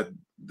become, and let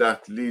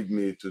that lead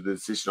me to the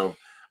decision of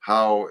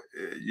how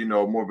you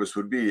know, Morbius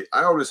would be.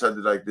 I always had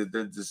like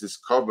this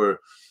cover,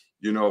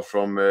 you know,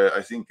 from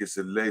I think it's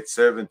the late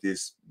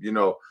 70s, you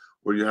know,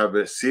 where you have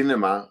a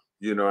cinema,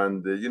 you know,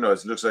 and you know,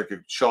 it looks like a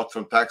shot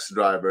from Taxi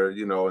Driver,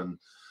 you know, and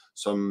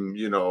some,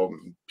 you know,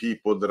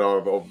 people that are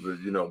of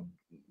you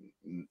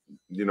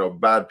know,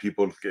 bad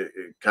people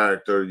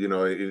character, you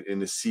know,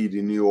 in a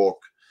seedy New York,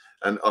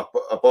 and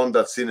upon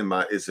that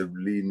cinema is a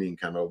leaning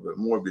kind of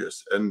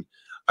Morbius, and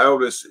I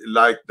always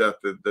liked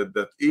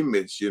that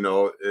image, you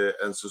know,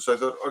 and so I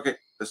thought, okay,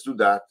 let's do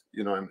that,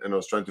 you know, and I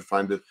was trying to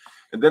find it,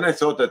 and then I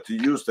thought that to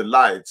use the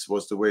lights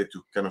was the way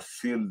to kind of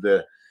fill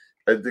the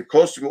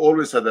costume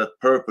always had that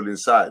purple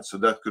inside, so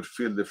that could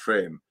fill the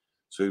frame,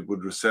 so it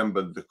would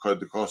resemble the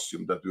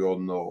costume that we all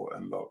know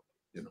and love,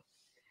 you know.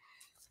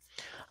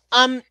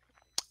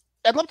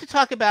 I'd love to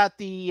talk about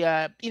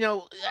the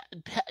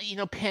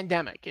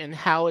pandemic and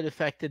how it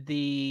affected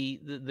the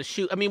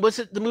shoot. I mean, was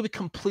it the movie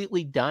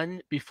completely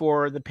done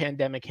before the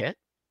pandemic hit?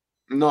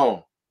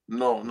 No,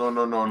 no, no,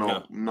 no, no,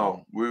 Yeah.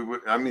 no, no.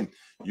 I mean,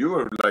 you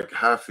were like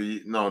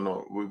no,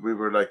 no. We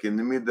were like in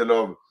the middle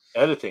of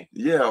Editing.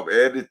 of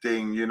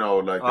editing.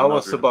 Like I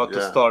was about to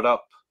yeah, start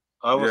up.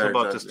 I was yeah,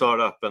 about to exactly. start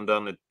up, and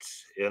then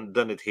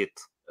it hit,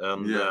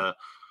 and Yeah.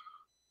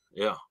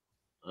 yeah,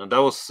 and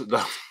that was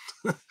that.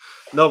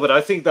 No, but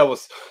I think that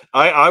was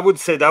I would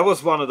say that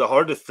was one of the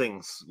hardest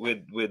things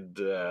with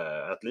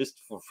at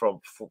least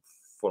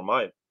for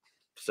my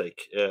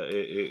sake.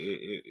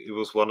 It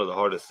was one of the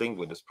hardest things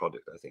with this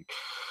project, I think,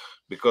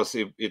 because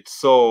it's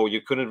so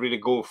you couldn't really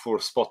go for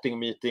spotting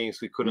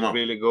meetings. We couldn't No.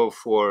 really go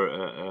for.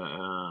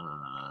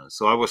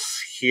 So I was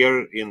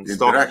here in The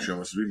Stockholm. interaction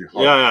was really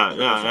hard.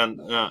 Yeah,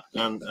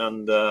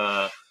 and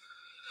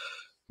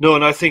no,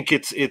 and I think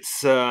it's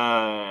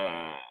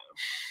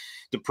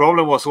the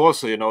problem was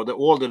also,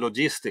 all the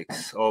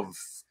logistics of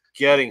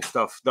getting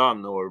stuff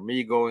done, or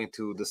me going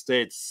to the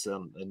States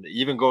and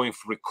even going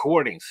for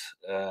recordings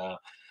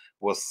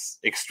was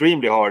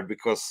extremely hard,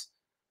 because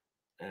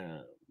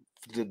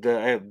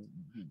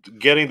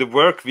getting the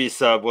work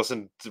visa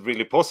wasn't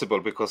really possible,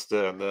 because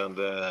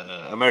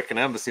the American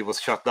embassy was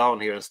shut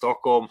down here in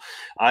Stockholm.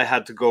 I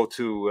had to go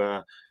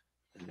to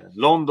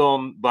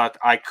London, but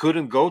I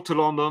couldn't go to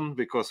London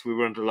because we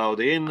weren't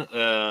allowed in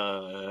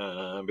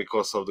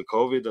because of the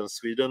COVID in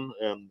Sweden,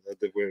 and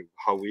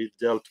how we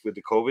dealt with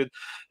the COVID.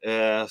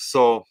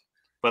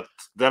 But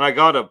then I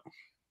got a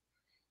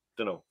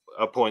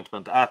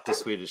appointment at the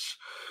Swedish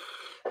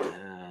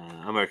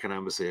American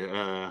embassy,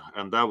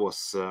 and that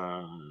was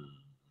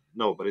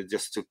no, but it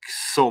just took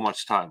so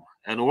much time,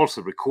 and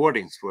also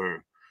recordings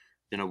were,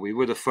 we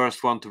were the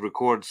first one to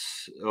record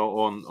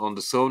on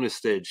the Sony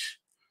stage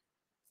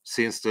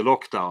since the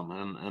lockdown,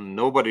 and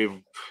nobody,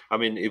 I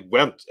mean,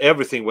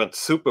 everything went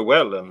super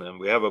well, and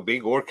we have a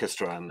big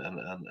orchestra, and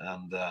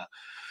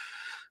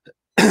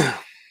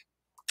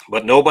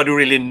but nobody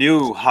really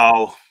knew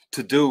how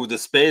to do the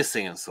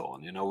spacing and so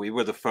on. We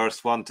were the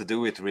first one to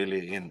do it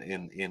really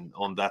in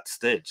on that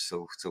stage,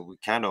 so we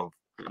kind of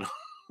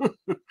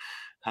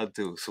had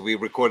to, so we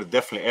recorded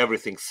definitely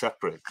everything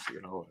separate,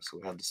 so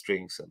we had the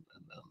strings and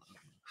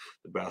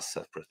the brass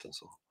separate and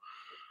so on.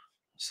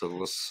 So it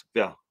was,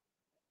 yeah.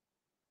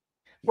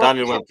 Well,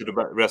 Daniel went to the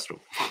restroom.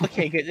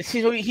 Okay, good.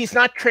 See, he's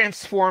not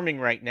transforming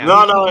right now.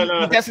 No.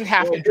 He doesn't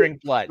have to drink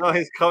blood. No,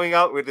 he's coming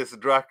out with this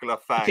Dracula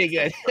fact. Okay,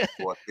 good.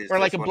 Or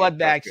like a blood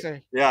bag. So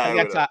yeah,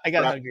 I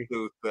got hungry.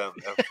 Well,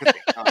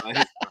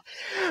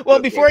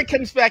 Well, before it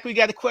comes back, we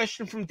got a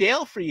question from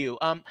Dale for you.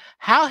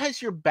 How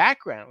has your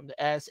background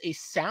as a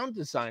sound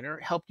designer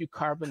helped you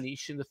carve a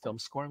niche in the film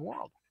scoring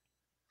world?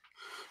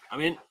 I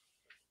mean,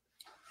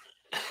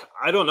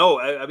 I don't know.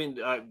 I mean,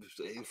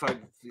 if I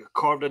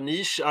carved a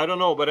niche, I don't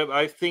know. But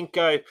I think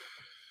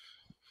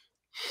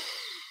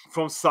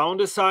from sound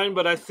design,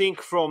 but I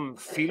think from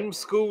film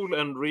school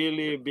and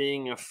really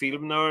being a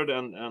film nerd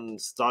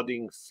and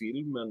studying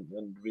film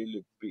and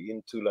really be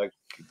into like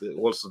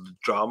also the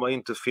drama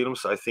into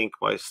films. I think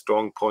my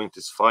strong point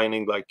is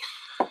finding like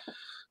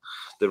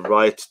the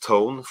right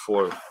tone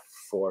for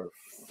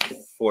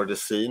the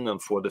scene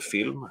and for the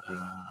film.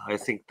 I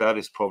think that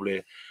is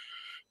probably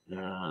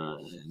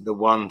the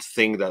one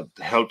thing that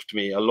helped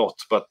me a lot,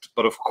 but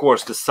of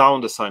course the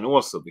sound design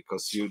also,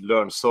 because you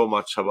learn so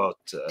much about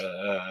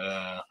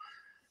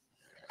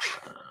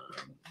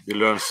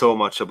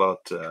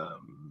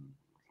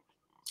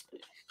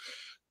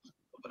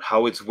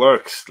how it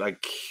works,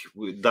 like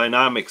with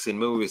dynamics in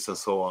movies and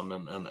so on,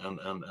 and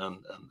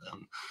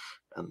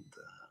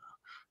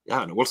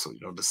yeah, and also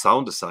the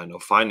sound design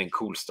of finding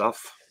cool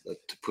stuff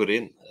to put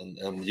in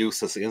and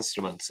use as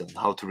instruments and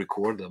how to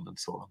record them and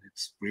so on.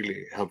 It's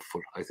really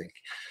helpful, I think.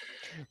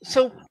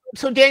 So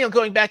Daniel,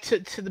 going back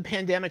to the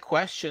pandemic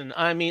question,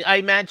 I mean, I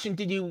imagine,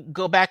 did you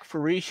go back for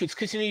reshoots?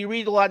 Because you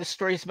read a lot of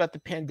stories about the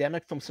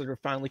pandemic films that are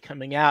finally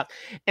coming out,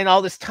 and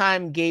all this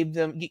time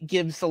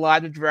gives a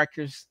lot of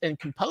directors and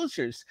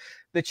composers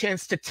the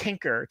chance to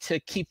tinker, to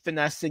keep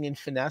finessing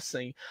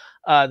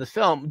the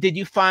film. Did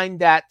you find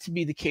that to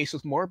be the case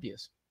with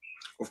Morbius?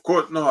 Of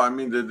course, no. I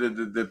mean,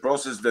 the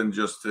process then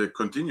just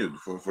continued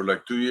for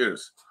like 2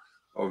 years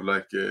of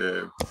like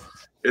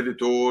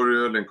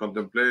editorial and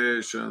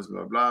contemplations,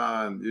 blah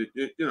blah. And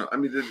I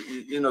mean,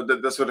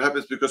 that's what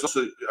happens, because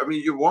also, I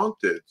mean, you want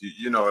it,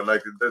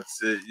 like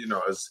that's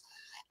as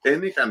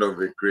any kind of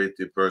a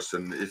creative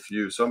person, if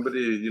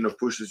somebody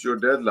pushes your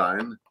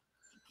deadline,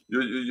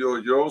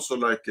 you're also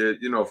like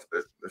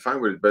fine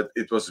with it. But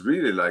it was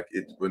really like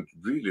it went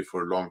really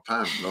for a long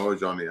time, no,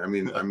 Johnny? I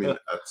mean,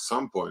 at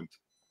some point,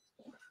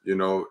 we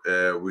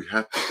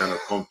had to kind of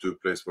come to a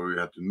place where we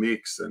had to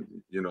mix, and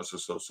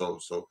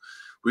so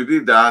we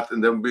did that,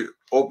 and then we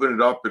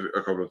opened it up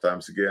a couple of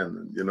times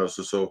again, and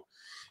so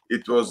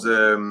it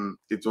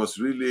was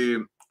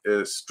really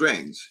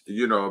strange,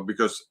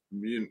 because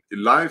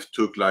life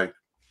took like,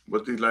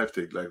 what did life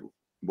take, like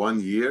 1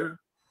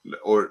 year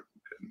or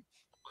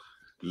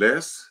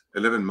less,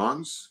 11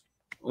 months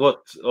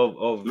What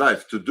of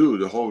life to do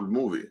the whole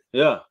movie.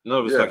 Yeah, no,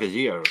 it was Yeah. like a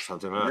year or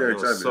something. Yeah, It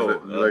was exactly. so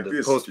Like the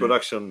this,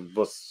 post-production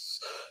was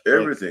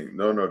everything.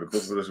 No, the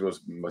post-production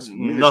was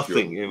minuscule.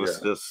 nothing. It was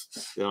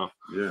just yeah.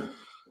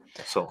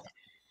 So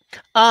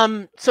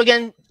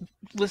again,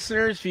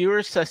 listeners,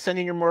 viewers, send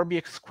in your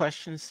Morbius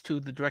questions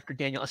to the director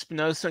Daniel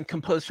Espinosa and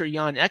composer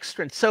JON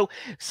EKSTRAND.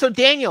 So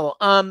Daniel,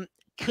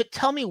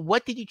 tell me,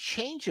 what did you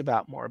change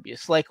about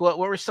Morbius? Like, what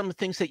were some of the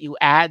things that you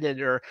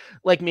added, or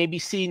like maybe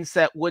scenes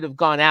that would have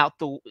gone out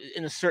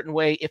in a certain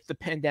way if the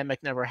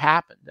pandemic never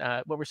happened?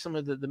 What were some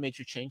of the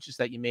major changes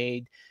that you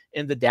made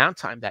in the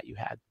downtime that you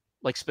had,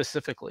 like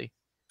specifically?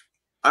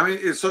 I mean,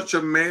 it's such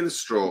a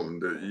maelstrom,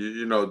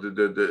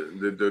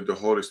 the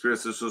whole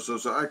experience.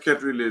 So I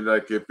can't really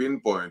like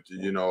pinpoint,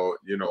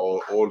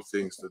 all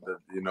things that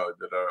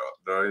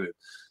are in it.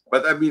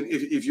 But I mean,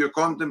 if you're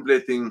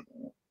contemplating,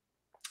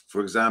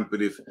 for example,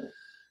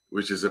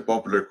 which is a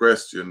popular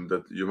question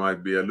that you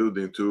might be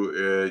alluding to,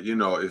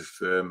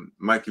 if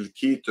Michael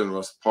Keaton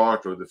was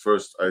part of the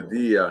first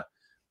idea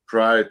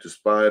prior to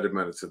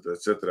Spider-Man,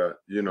 etc.,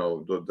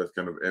 that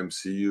kind of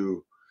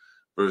MCU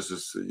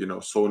versus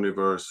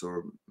Sonyverse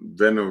or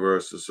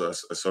Venomverse,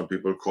 as some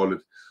people call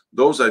it.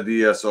 Those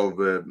ideas of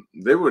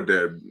they were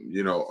there,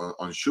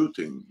 on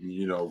shooting,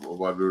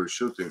 while we were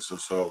shooting.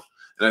 So,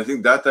 and I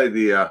think that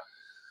the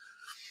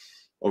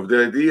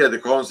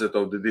concept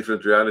of the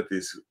different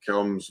realities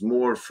comes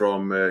more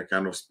from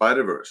kind of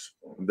Spider-Verse,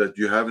 that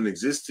you have an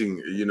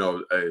existing,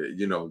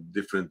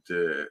 different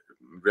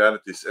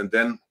realities, and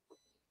then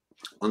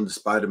on the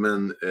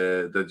Spider-Man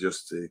that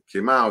just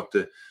came out,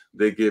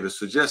 they gave a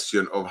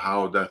suggestion of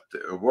how that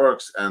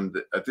works, and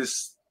at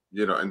this,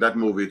 in that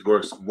movie it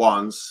works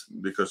once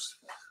because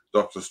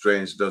Doctor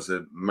Strange does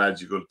a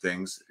magical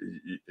thing,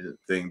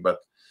 but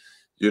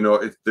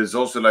there's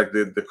also like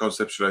the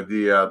conceptual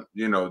idea,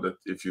 that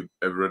if you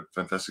ever read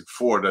Fantastic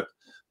Four, that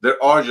there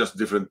are just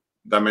different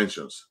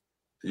dimensions,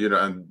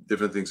 and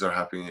different things are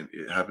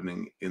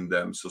happening in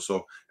them.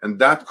 So and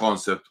that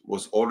concept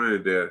was already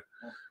there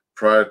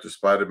prior to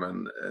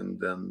Spider-Man, and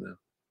then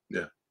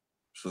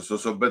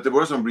but there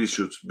were some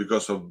reshoots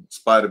because of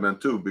Spider-Man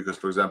 2, because,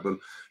 for example,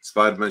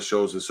 Spider-Man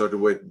shows a certain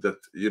way that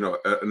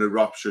an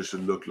eruption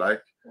should look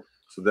like.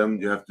 So then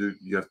you have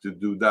to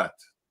do that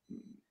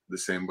the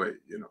same way,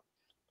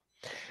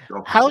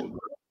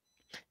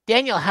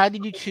 Daniel, how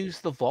did you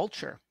choose the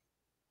Vulture?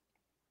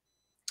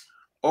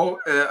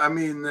 I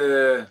mean,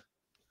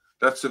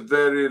 that's a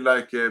very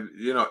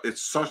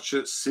it's such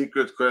a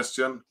secret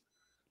question.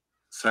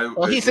 So,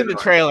 well, he's in the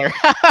trailer.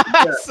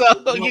 So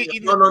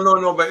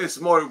no, but it's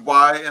more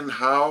why and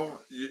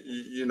how,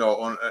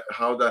 on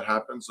how that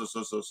happens.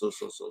 So.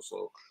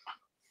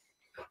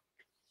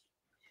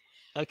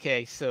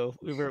 Okay, so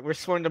we're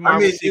sworn to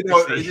Marvel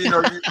secrecy.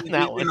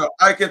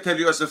 I can tell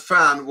you as a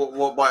fan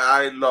why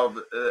I love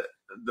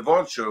the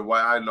Vulture,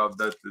 why I love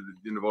that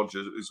the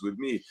Vulture is with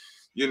me.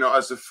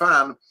 As a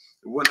fan,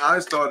 when I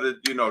started,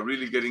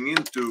 really getting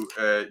into,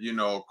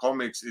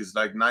 comics is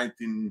like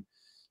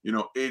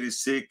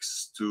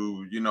 86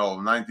 to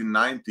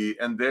 1990,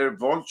 and their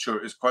Vulture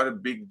is quite a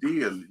big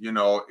deal,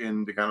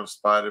 in the kind of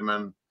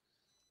Spider-Man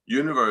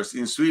universe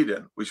in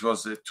Sweden, which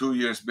was 2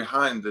 years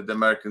behind the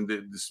American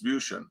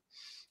distribution.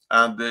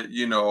 And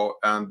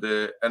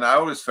and I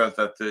always felt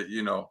that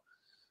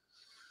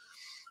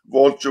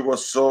Vulture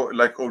was so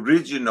like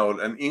original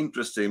and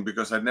interesting,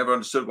 because I never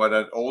understood why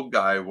that old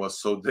guy was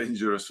so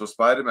dangerous for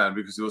Spider-Man,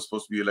 because he was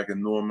supposed to be like a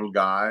normal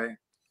guy,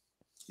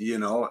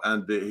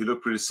 and he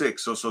looked pretty sick.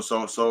 So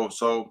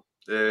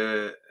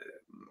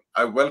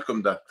I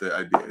welcomed that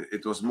idea.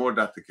 It was more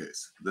that the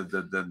case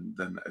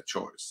than a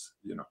choice,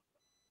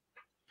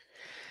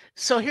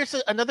 So here's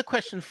another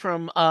question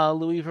from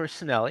Louis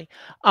Versinelli.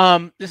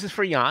 This is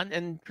for Jan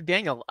and for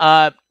Daniel.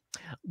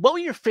 What were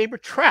your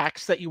favorite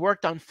tracks that you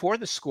worked on for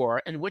the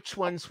score, and which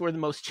ones were the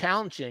most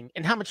challenging,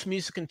 and how much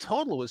music in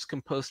total was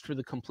composed for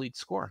the complete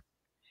score?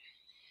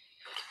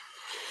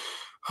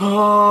 How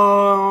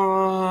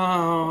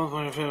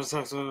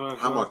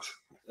much?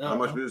 How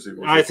much music?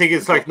 I think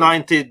it's like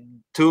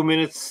 92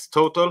 minutes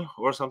total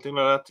or something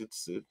like that.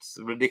 It's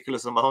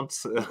ridiculous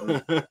amounts.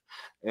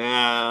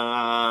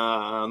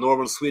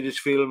 Normal Swedish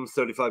film,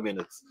 35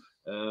 minutes.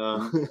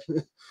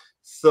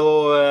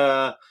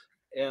 So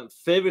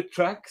favorite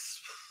tracks,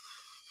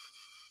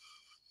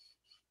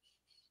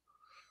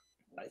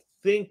 I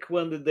think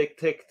when the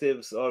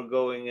detectives are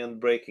going and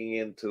breaking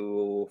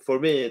into, for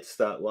me it's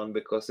that one,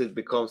 because it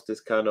becomes this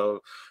kind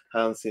of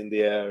hands in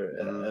the air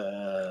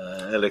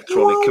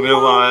electronic.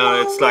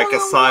 It's like a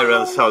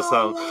siren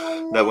sound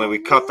that when we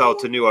cut out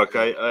to New York,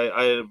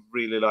 I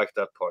really like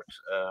that part,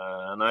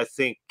 and I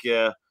think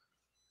the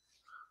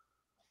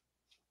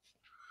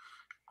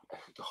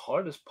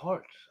hardest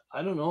part,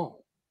 I don't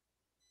know.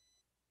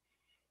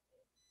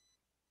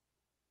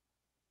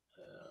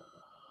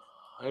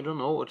 I don't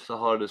know what the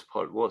hardest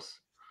part was.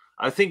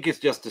 I think it's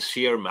just the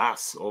sheer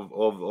mass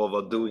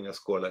of doing a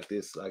score like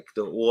this, like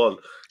the all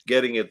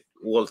getting it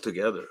all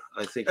together.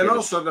 I think, and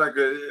also like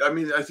I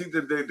mean, I think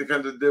that the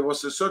kind of there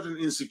was a certain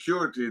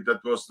insecurity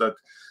that was that,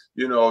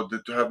 you know,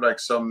 to have like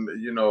some,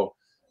 you know,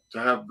 to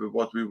have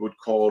what we would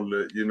call,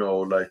 you know,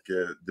 like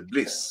the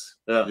bliss,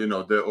 you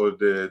know,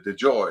 the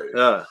joy.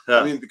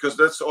 I mean, because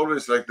that's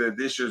always like the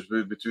issues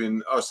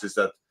between us is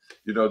that,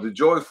 you know, the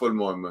joyful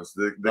moments,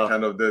 the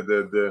kind of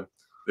the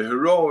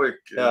heroic,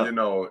 you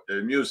know,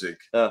 music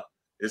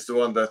is the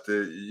one that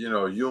you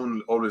know,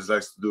 Jon always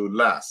likes to do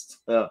last.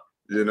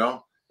 You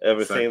know,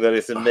 everything like, that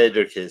is in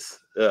major keys.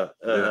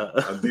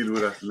 I'll deal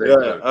with that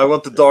later. I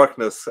want the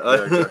darkness.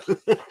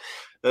 Exactly.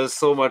 There's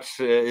so much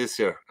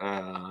easier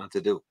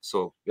to do.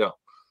 So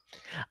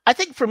I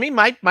think for me,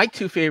 my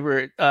two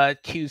favorite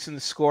cues in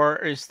the score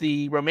is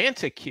the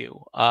romantic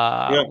cue,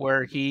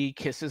 where he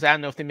kisses. I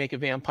don't know if they make a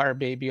vampire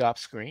baby off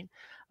screen,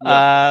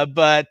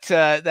 but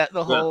that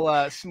the whole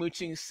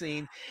smooching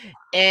scene.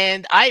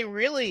 And I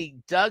really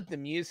dug the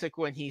music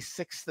when he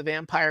sicks the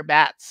vampire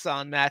bats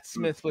on Matt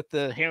Smith with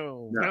the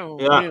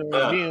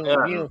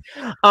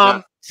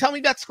Tell me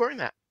about scoring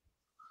that.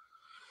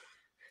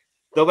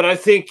 No, but I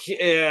think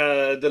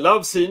the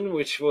love scene,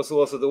 which was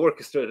also the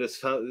orchestrator's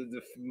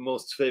the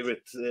most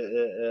favorite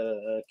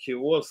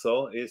cue,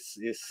 also is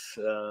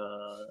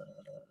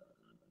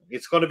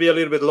it's going to be a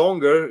little bit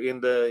longer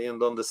on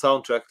the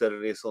soundtrack than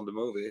it is on the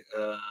movie.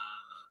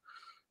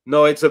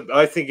 No, I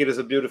think it is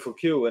a beautiful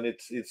cue, and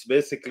it's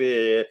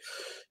basically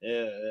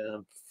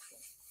I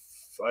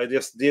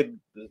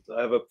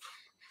have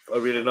a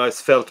really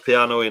nice felt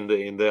piano in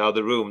the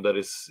other room that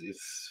is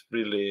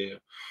really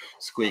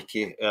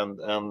squeaky, and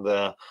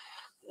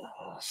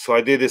so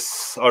I did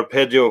this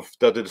arpeggio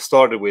that it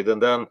started with,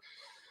 and then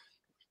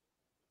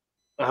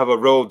I have a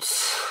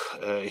Rhodes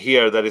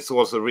here that is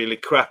also really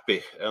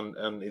crappy,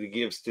 and it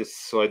gives this.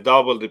 So I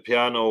doubled the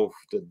piano,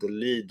 the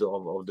lead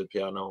of the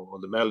piano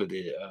on the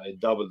melody. I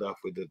doubled up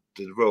with the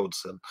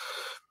Rhodes and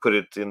put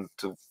it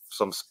into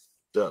some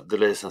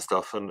delays and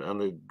stuff,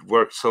 and it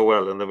worked so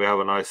well. And then we have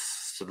a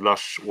nice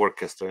lush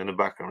orchestra in the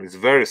background. It's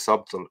very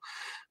subtle,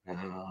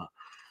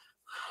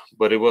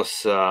 but it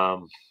was.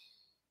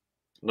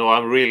 No,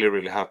 I'm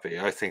really happy.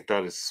 I think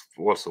that is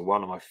also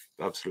one of my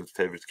absolute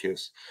favorite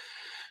cues.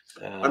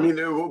 I mean,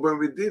 when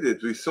we did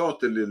it, we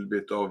thought a little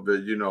bit of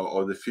you know,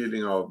 of the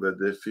feeling of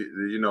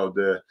you know,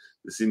 the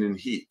scene in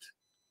Heat.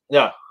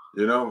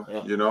 You know,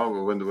 you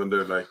know, when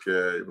they're like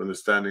when they're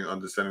standing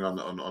on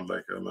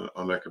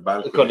like a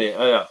balcony.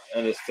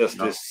 And it's just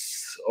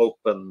this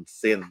open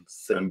thin,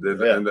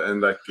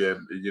 and like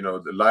you know,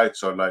 the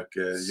lights are like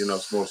you know,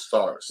 small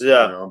stars, you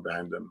know,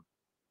 behind them.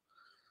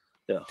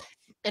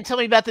 And tell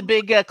me about the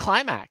big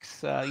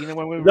climax. You know,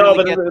 when we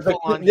really get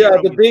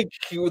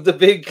the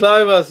big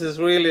climax is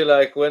really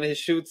like when he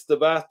shoots the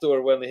bat,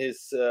 or when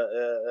he's.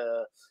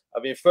 I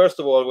mean, first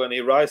of all, when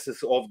he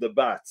rises off the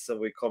bats and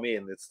we come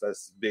in, it's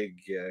this big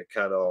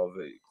kind of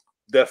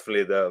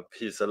definitely the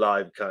 "He's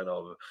Alive" kind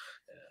of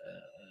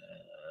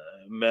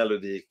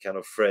melody, kind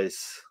of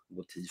phrase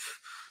motif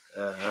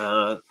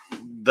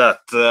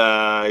that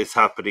is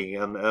happening,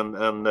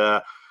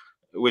 and.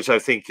 Which I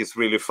think is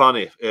really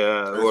funny.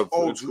 It's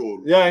old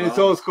school. Yeah, and it's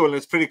old school, and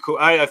it's pretty cool.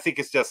 I think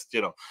it's just,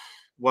 you know,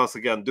 once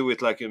again, do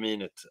it like you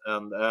mean it.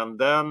 And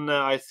then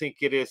I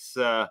think it is,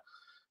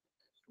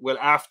 well,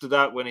 after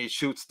that, when he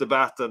shoots the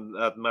bat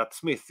at Matt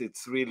Smith,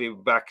 it's really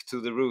back to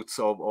the roots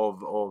of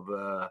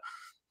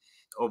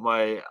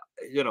my,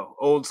 you know,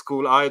 old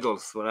school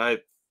idols when I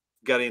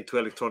got into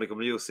electronic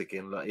music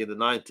in the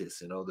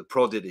 90s, you know, the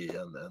Prodigy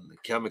and the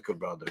Chemical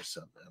Brothers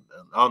and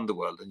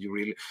Underworld, and you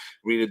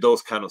really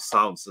those kind of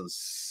sounds and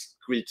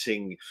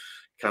screeching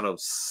kind of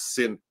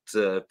synth,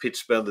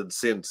 pitch bended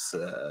synths,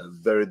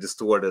 very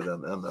distorted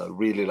and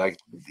really like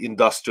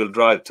industrial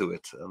drive to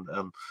it,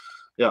 and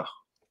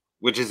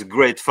which is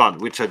great fun,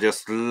 which I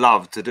just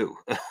love to do.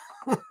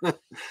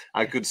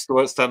 I could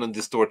stand and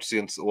distort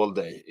synths all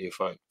day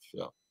if I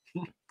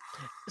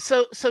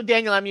So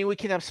Daniel, I mean, we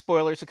can have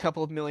spoilers. A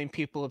couple of million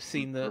people have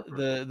seen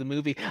the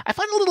movie. I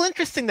find it a little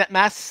interesting that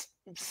Matt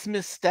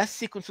Smith's death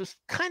sequence was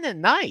kind of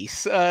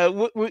nice.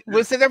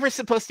 Was it ever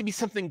supposed to be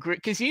something great?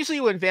 Because usually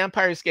when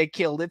vampires get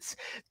killed, it's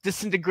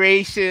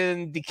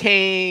disintegration,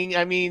 decaying.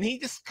 I mean, he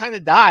just kind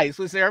of dies.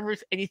 Was there ever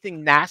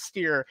anything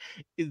nastier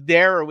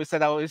there, or was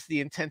that always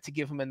the intent to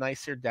give him a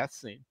nicer death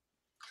scene?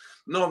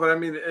 No, but I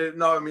mean,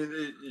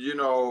 you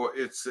know,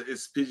 it's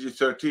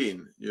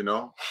PG-13, you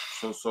know,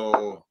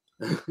 so.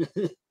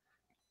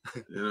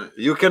 You know,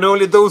 you can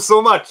only do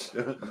so much.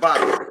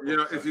 But you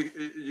know, if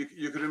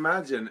you could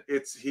imagine,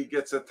 he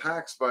gets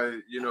attacked by,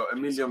 you know,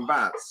 1 million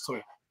bats.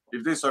 Sorry.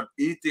 If they start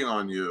eating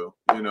on you,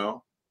 you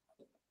know.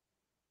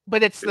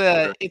 But it's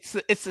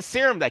the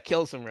serum that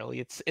kills him, really.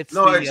 It's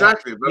no,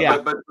 exactly.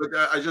 But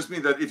I just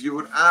mean that if you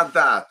would add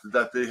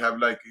that they have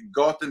like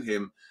gotten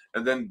him,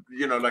 and then,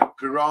 you know, like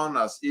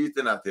piranhas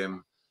eating at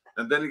him,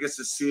 and then he gets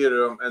the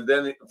serum, and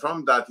then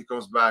from that he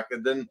comes back,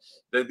 and then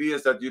the idea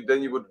is that you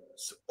would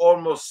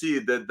almost see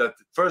that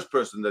first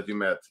person that you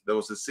met, that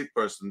was a sick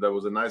person, that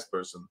was a nice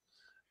person,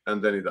 and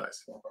then he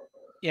dies.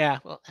 Yeah,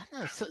 well, I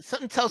don't know,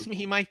 something tells me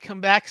he might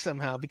come back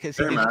somehow because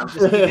he Hey didn't man, just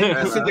he didn't hey,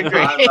 man,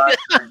 disintegrate. I like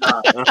that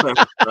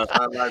guy.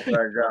 I like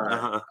that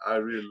guy. I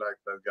really like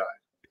that guy.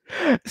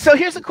 So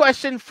here's a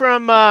question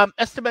from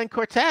Esteban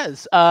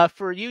Cortez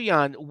for you,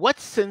 Jan. What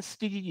synths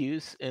did you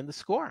use in the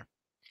score?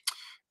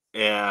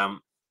 The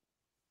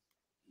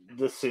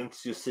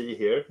synths you see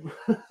here.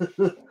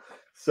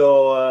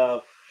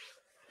 So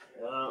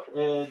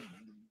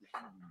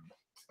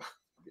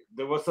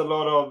there was a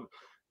lot of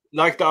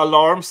like the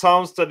alarm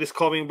sounds that is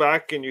coming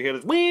back, and you hear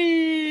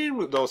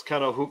it, those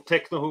kind of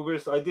techno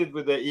hoovers. I did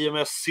with the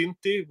EMS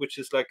Synthi, which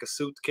is like a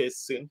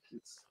suitcase synth.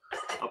 It's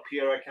up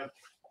here. I can't.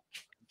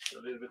 It's a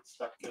little bit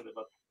stuck in it,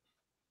 but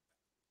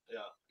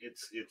yeah,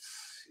 it's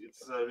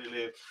a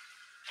really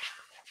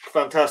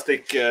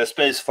fantastic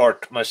space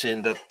fart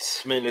machine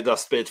that mainly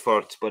does space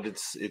farts, but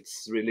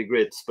it's really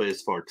great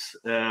space farts.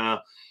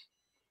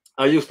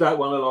 I use that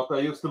one a lot. I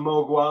use the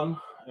Moog one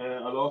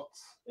a lot.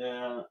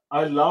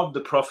 I love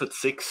the Prophet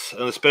 6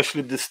 and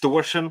especially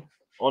distortion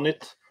on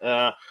it.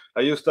 I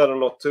use that a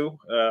lot too,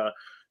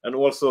 and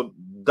also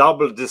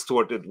double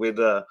distorted with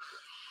the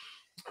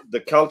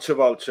Culture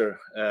Vulture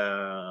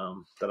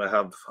that I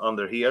have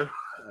under here.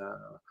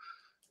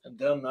 And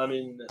then, I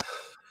mean,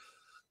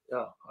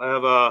 yeah, I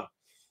have a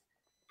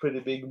pretty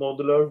big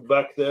modular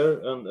back there,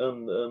 and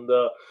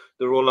the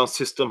Roland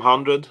System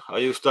 100. I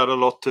use that a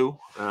lot too.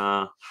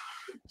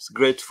 It's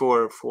great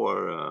for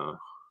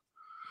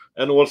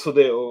and also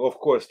of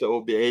course the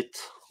OB8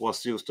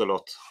 was used a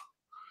lot.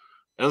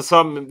 And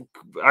some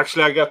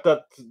actually I got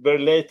that very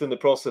late in the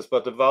process,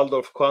 but the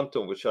Waldorf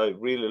Quantum, which I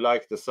really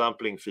like the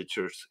sampling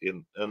features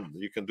in, and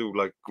you can do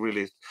like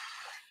really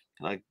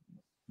like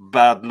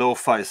bad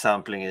lo-fi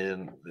sampling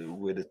in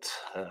with it,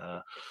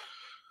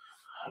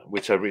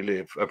 which I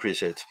really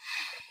appreciate.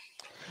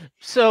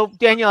 So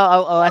Daniel,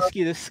 I'll ask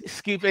you to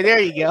scoop it.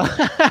 There you go.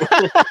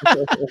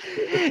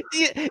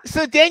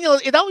 So Daniel,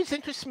 it always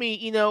interests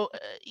me,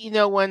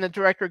 when a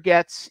director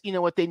gets,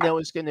 what they know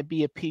is going to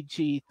be a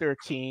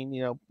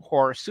PG-13,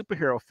 horror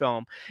superhero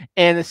film,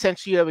 and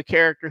essentially you have a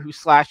character who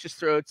slashes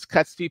throats,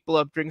 cuts people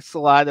up, drinks a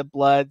lot of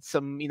blood,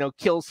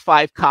 kills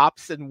 5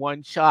 cops in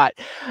one shot.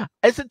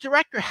 As a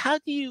director, how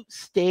do you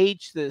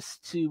stage this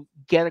to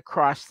get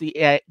across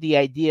the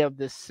idea of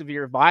this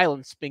severe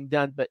violence being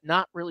done, but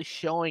not really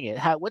showing it?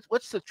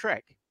 What's the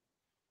trick?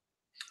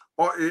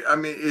 Oh, I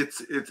mean,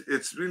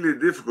 it's really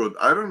difficult.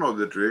 I don't know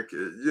the trick,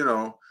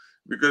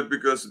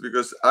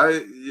 because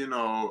I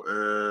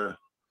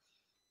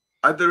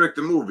direct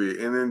a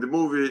movie, and in the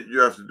movie you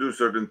have to do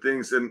certain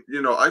things, and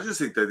I just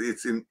think that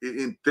its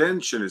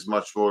intention is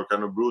much more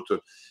kind of brutal.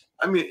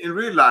 I mean, in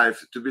real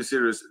life, to be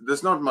serious,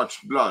 there's not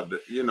much blood.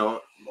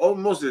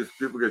 Almost if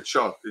people get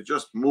shot, it's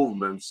just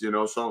movements.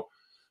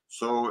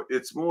 So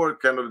it's more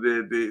kind of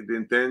the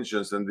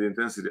intentions and the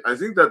intensity. I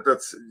think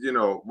that's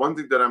one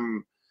thing that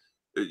I'm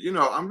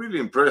really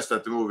impressed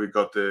that the movie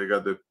got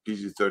the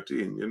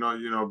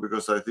PG-13.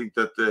 Because I think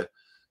that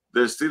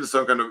there's still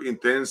some kind of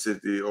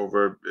intensity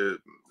over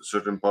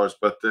certain parts,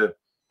 but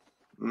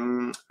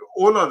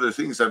all other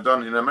things I've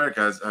done in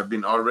America have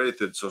been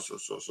R-rated. So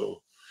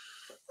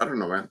I don't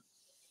know, man.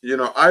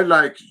 I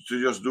like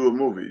to just do a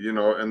movie,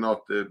 and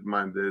not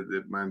mind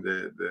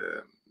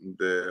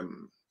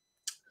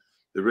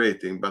the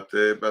rating, but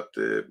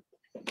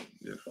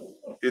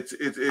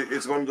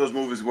it's one of those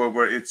movies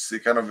where it's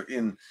kind of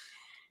in.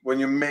 When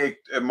you make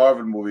a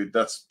Marvel movie,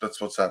 that's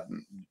what's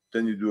happened.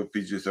 Then you do a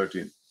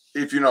PG-13.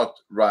 If you're not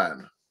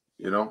Ryan,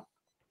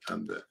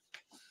 and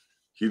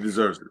he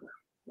deserves it.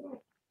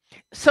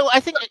 So I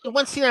think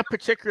one scene I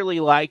particularly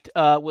liked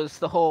was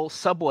the whole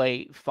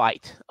subway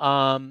fight,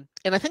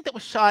 and I think that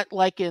was shot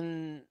like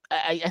in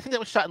I think that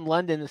was shot in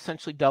London,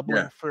 essentially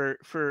Dublin for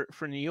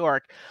New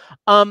York.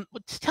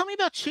 Tell me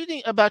about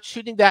shooting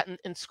that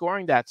and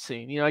scoring that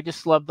scene. I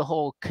just love the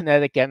whole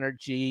kinetic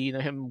energy.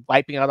 Him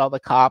wiping out all the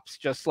cops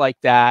just like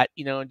that.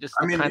 And just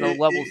the kind of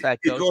levels that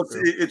goes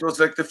through. It was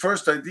like the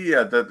first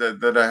idea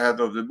that I had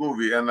of the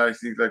movie, and I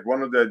think like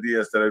one of the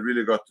ideas that I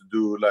really got to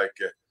do like.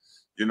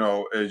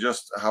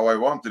 Just how I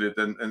wanted it,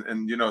 and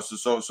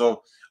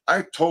so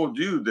I told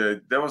you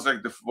that was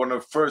like one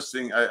of the first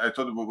thing I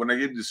told you when I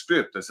gave the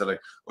script. I said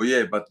like, oh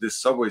yeah, but this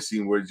subway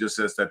scene where it just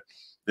says that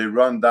they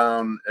run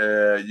down,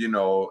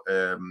 the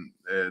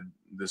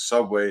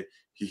subway,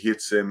 he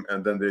hits him,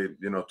 and then they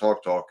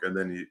talk, and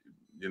then he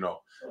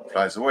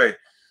flies away.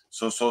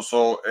 So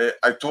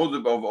I told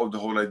him of the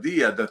whole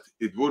idea that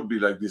it would be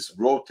like this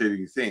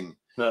rotating thing,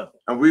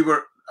 and we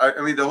were.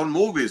 I mean, the whole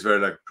movie is very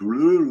like,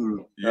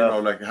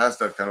 like it has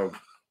that kind of.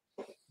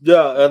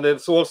 Yeah, and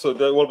it's also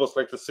almost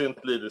like the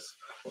synth lead is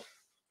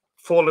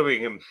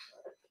following him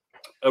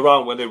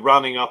around when they're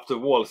running up the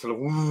wall. So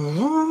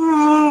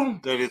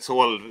then it's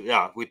all,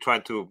 we try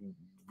to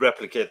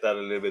replicate that a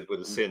little bit with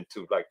the synth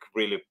to like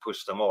really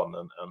push them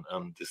on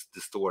and this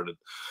distorted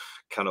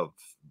kind of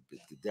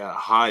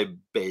high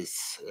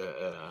bass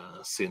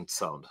synth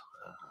sound.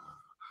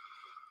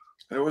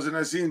 And it was a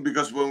nice scene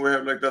because when we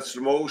have like that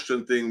slow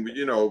motion thing,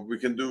 we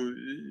can do,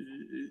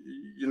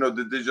 you know,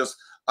 they just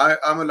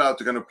I'm allowed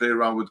to kind of play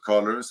around with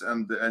colors,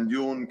 and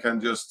Jon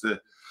can just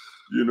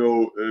you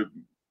know,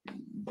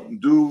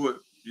 do,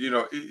 you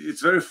know,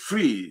 it's very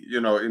free,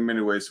 you know, in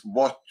many ways,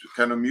 what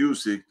kind of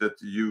music that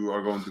you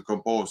are going to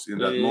compose in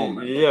that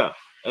moment. Yeah.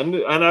 And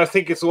I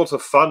think it's also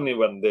funny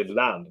when they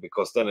land,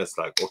 because then it's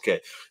like, okay,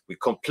 we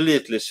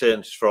completely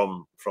changed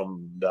from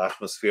the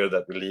atmosphere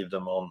that we leave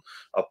them on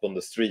up on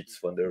the streets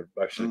when they're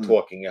actually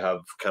talking and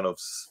have kind of,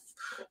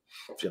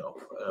 you know,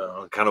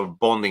 kind of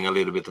bonding a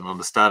little bit and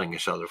understanding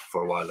each other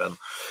for a while, and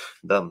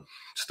then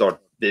start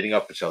beating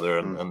up each other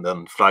and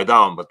then fly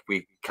down. But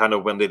we kind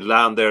of, when they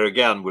land there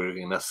again, we're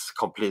in a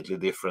completely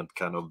different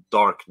kind of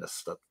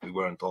darkness that we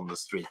weren't on the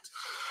street.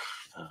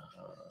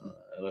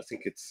 And I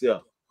think it's, yeah.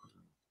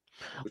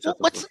 Which I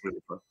thought was really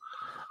fun.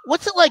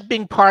 What's it like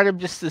being part of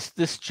just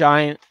this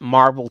giant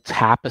Marvel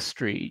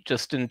tapestry,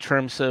 just in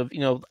terms of, you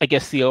know, I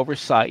guess the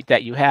oversight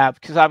that you have?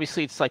 Because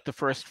obviously it's like the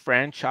first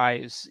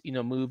franchise, you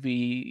know,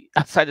 movie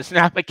outside of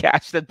Snap and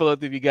Catch that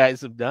both of you guys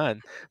have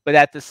done, but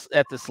at this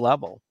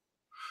level.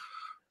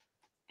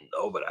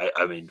 No, but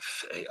I mean,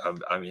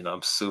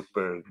 I'm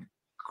super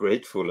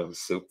grateful and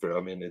super.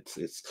 I mean, it's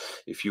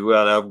if you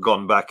had have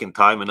gone back in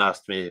time and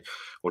asked me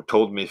or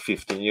told me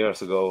 15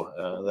 years ago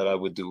that I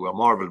would do a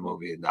Marvel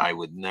movie, I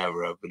would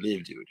never have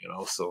believed you, you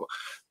know. So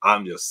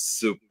I'm just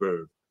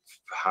super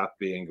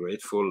happy and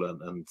grateful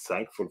and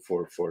thankful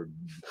for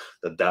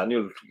that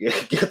Daniel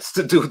gets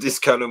to do this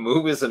kind of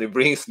movies, and he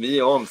brings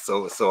me on.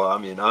 So I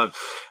mean, I'm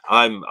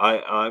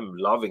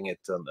loving it,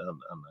 and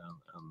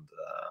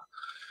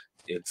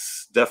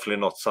it's definitely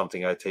not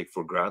something I take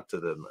for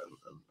granted,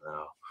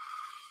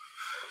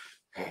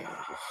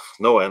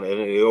 no, and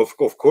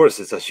of course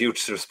it's a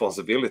huge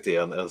responsibility,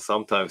 and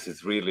sometimes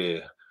it's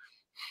really,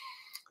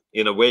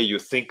 in a way, you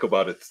think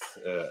about it,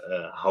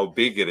 how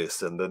big it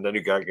is, and then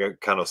you get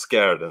kind of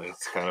scared, and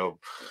it's kind of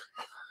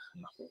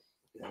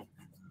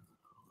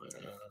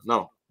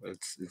no,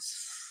 it's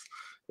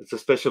a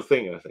special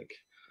thing, I think.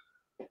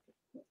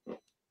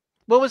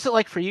 What was it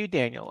like for you,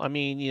 Daniel? I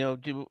mean, you know,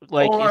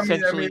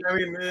 essentially.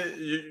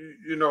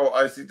 You know,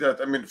 I think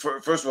that, I mean,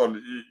 first of all,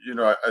 you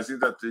know, I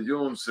think that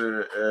Jon's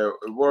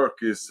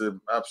work is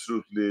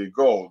absolutely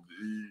gold.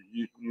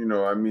 You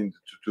know, I mean,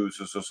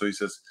 so he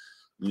says,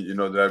 you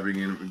know, that I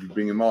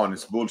bring him on,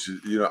 it's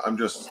bullshit. You know, I'm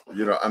just,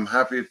 you know, I'm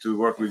happy to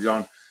work with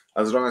Jon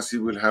as long as he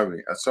will have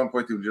me. At some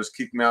point, he will just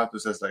kick me out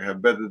and says, like, I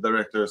have better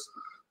directors.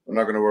 I'm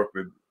not going to work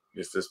with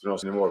Mr.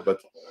 Espinosa anymore.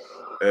 But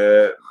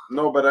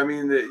no, but I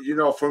mean, you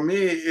know, for me,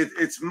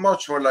 it's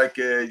much more like,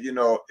 you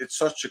know, it's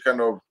such a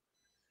kind of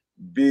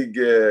big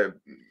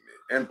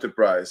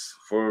enterprise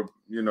for,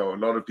 you know, a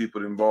lot of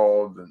people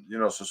involved, and you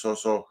know,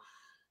 so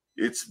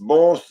it's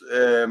both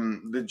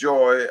the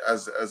joy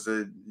as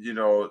a, you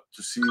know,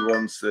 to see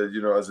one's,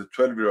 you know, as a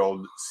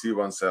 12-year-old see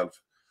oneself,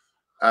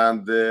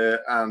 and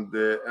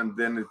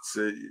then it's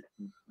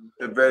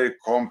a very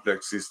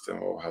complex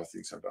system of how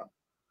things are done.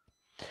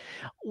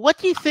 What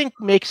do you think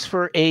makes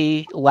for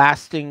a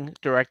lasting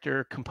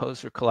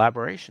director-composer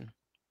collaboration?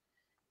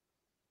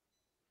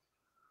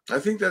 I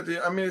think that,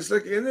 I mean, it's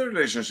like any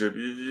relationship,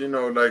 you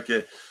know, like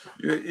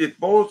it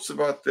both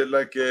about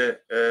like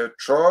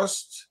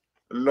trust,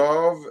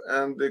 love,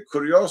 and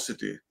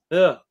curiosity.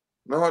 Yeah.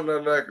 No,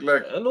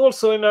 like, and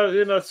also in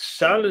a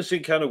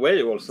challenging kind of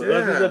way. Also, yeah.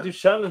 I think that you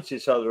challenge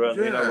each other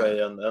in a way,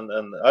 and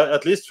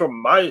at least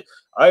from I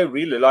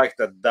really like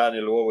that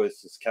Daniel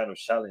always is kind of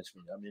challenged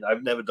me. I mean,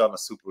 I've never done a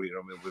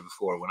superhero movie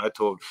before. When he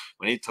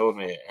told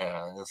me,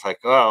 it's like,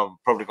 oh, I'm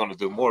probably going to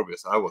do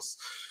Morbius, I was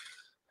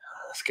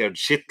scared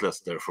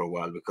shitless there for a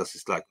while, because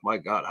it's like, my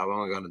God, how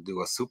am I going to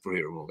do a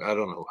superhero movie? I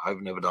don't know.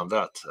 I've never done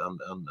that,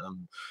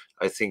 and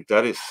I think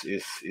that is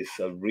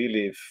a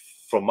really,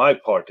 from my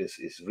part,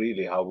 is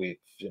really how we,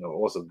 you know,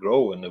 also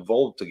grow and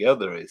evolve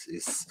together.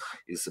 Is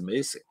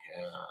amazing.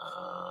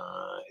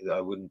 I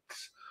wouldn't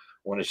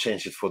want to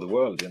change it for the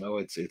world. You know,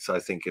 it's I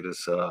think it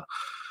is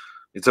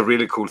it's a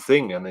really cool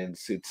thing, and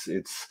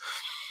it's.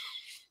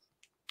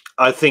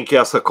 I think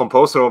as a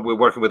composer, we're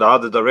working with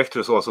other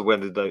directors also.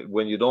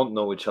 When you don't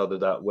know each other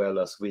that well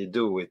as we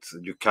do,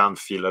 you can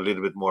feel a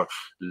little bit more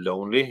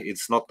lonely.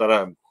 It's not that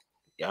I'm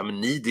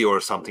needy or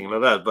something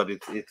like that, but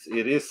it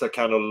is a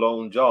kind of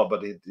lone job.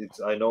 But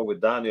it's I know with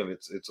Daniel,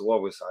 it's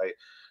always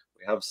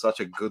we have such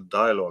a good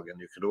dialogue,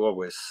 and you could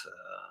always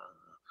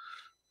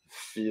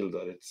feel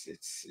that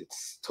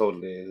it's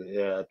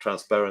totally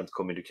transparent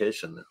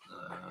communication,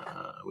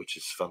 which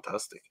is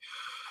fantastic.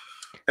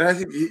 And I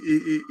think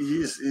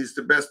he's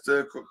the best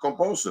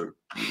composer.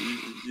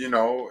 You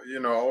know,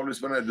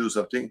 always when I do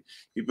something,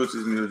 he puts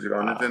his music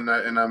on it,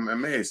 and I'm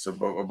amazed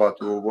about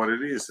what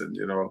it is, and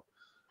you know,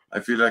 I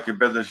feel like a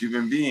better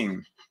human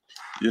being.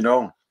 You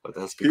know, but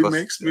that's because he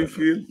makes me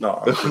feel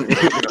no.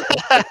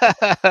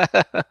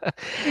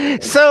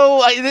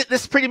 So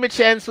this pretty much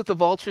ends with the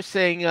Vulture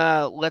saying,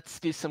 "Let's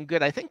do some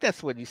good." I think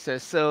that's what he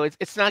says. So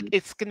it's not.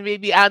 It's going to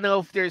maybe, I don't know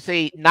if there's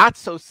a not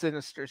so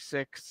Sinister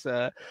Six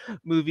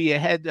movie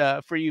ahead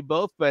for you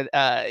both, but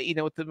you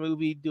know, with the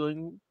movie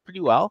doing pretty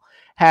well,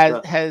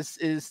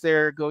 is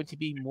there going to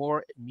be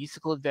more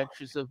musical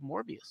adventures of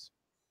Morbius?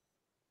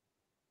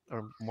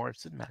 or more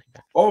cinematic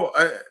back? Oh,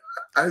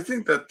 I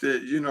think that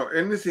you know,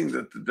 anything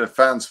that the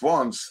fans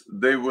wants,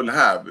 they will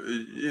have.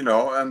 You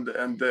know, and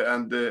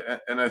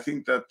I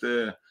think that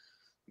the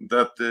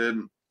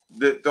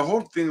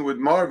whole thing with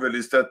Marvel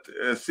is that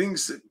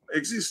things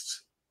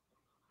exist.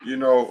 You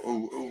know,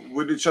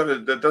 with each other.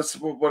 That's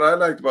what I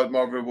liked about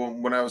Marvel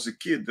when I was a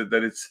kid.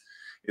 That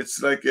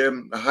it's like a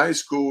high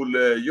school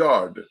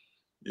yard.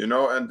 You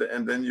know, and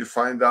then you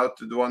find out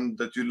the one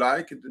that you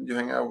like, and then you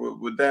hang out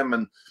with them,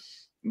 and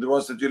the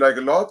ones that you like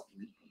a lot,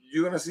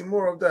 you're gonna see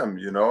more of them.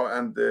 You know,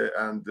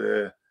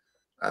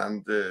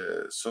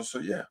 so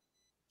yeah,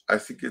 I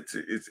think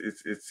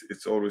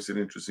it's always an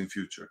interesting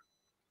future.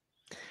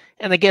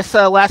 And I guess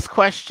last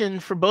question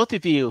for both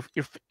of you: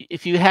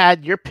 if you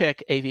had your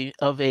pick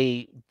of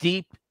a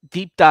deep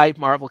dive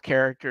Marvel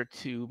character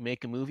to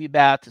make a movie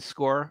about, to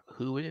score,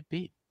 who would it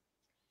be?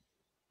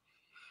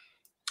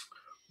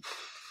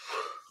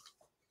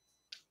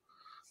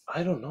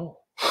 I don't know.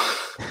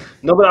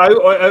 No, but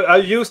I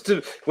used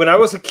to, when I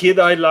was a kid,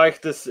 I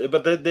liked this,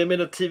 but they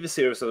made a TV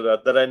series of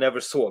that I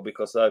never saw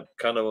because I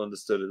kind of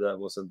understood it, that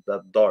wasn't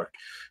that dark.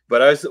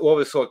 But I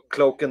always saw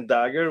Cloak and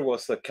Dagger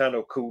was a kind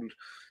of cool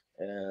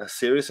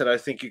series, and I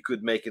think you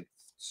could make it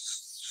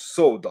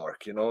so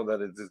dark, you know, that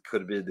it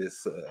could be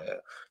this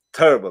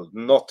terrible,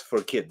 not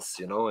for kids,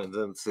 you know, and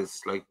then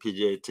it's like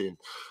PG-18.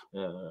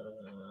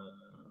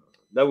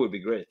 That would be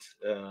great.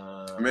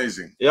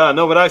 Amazing. Yeah,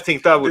 no, but I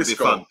think that would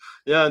Disco, be fun.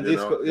 Yeah, and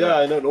disco. know, Yeah,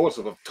 I know.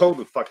 Also, of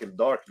total fucking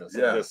darkness.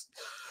 Yeah. And just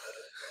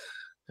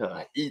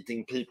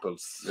eating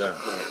people's. Yeah.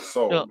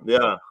 So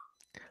Yeah.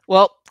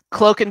 Well,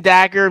 Cloak and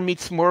Dagger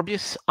meets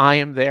Morbius. I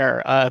am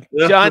there.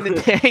 Yeah. John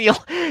and Daniel,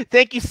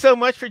 thank you so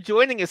much for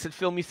joining us at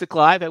Film Music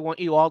Live. I want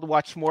you all to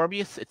watch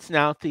Morbius. It's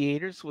now in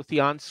theaters with the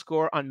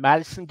on-score on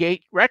Madison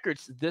Gate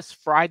Records this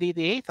Friday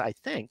the 8th, I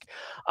think.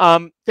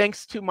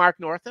 Thanks to Mark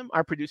Northam,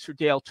 our producer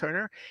Dale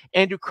Turner,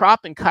 Andrew Kropp,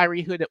 and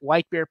Kyrie Hood at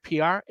White Bear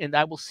PR. And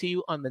I will see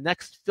you on the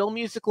next Film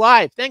Music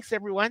Live. Thanks,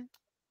 everyone.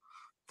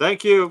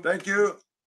 Thank you. thank you.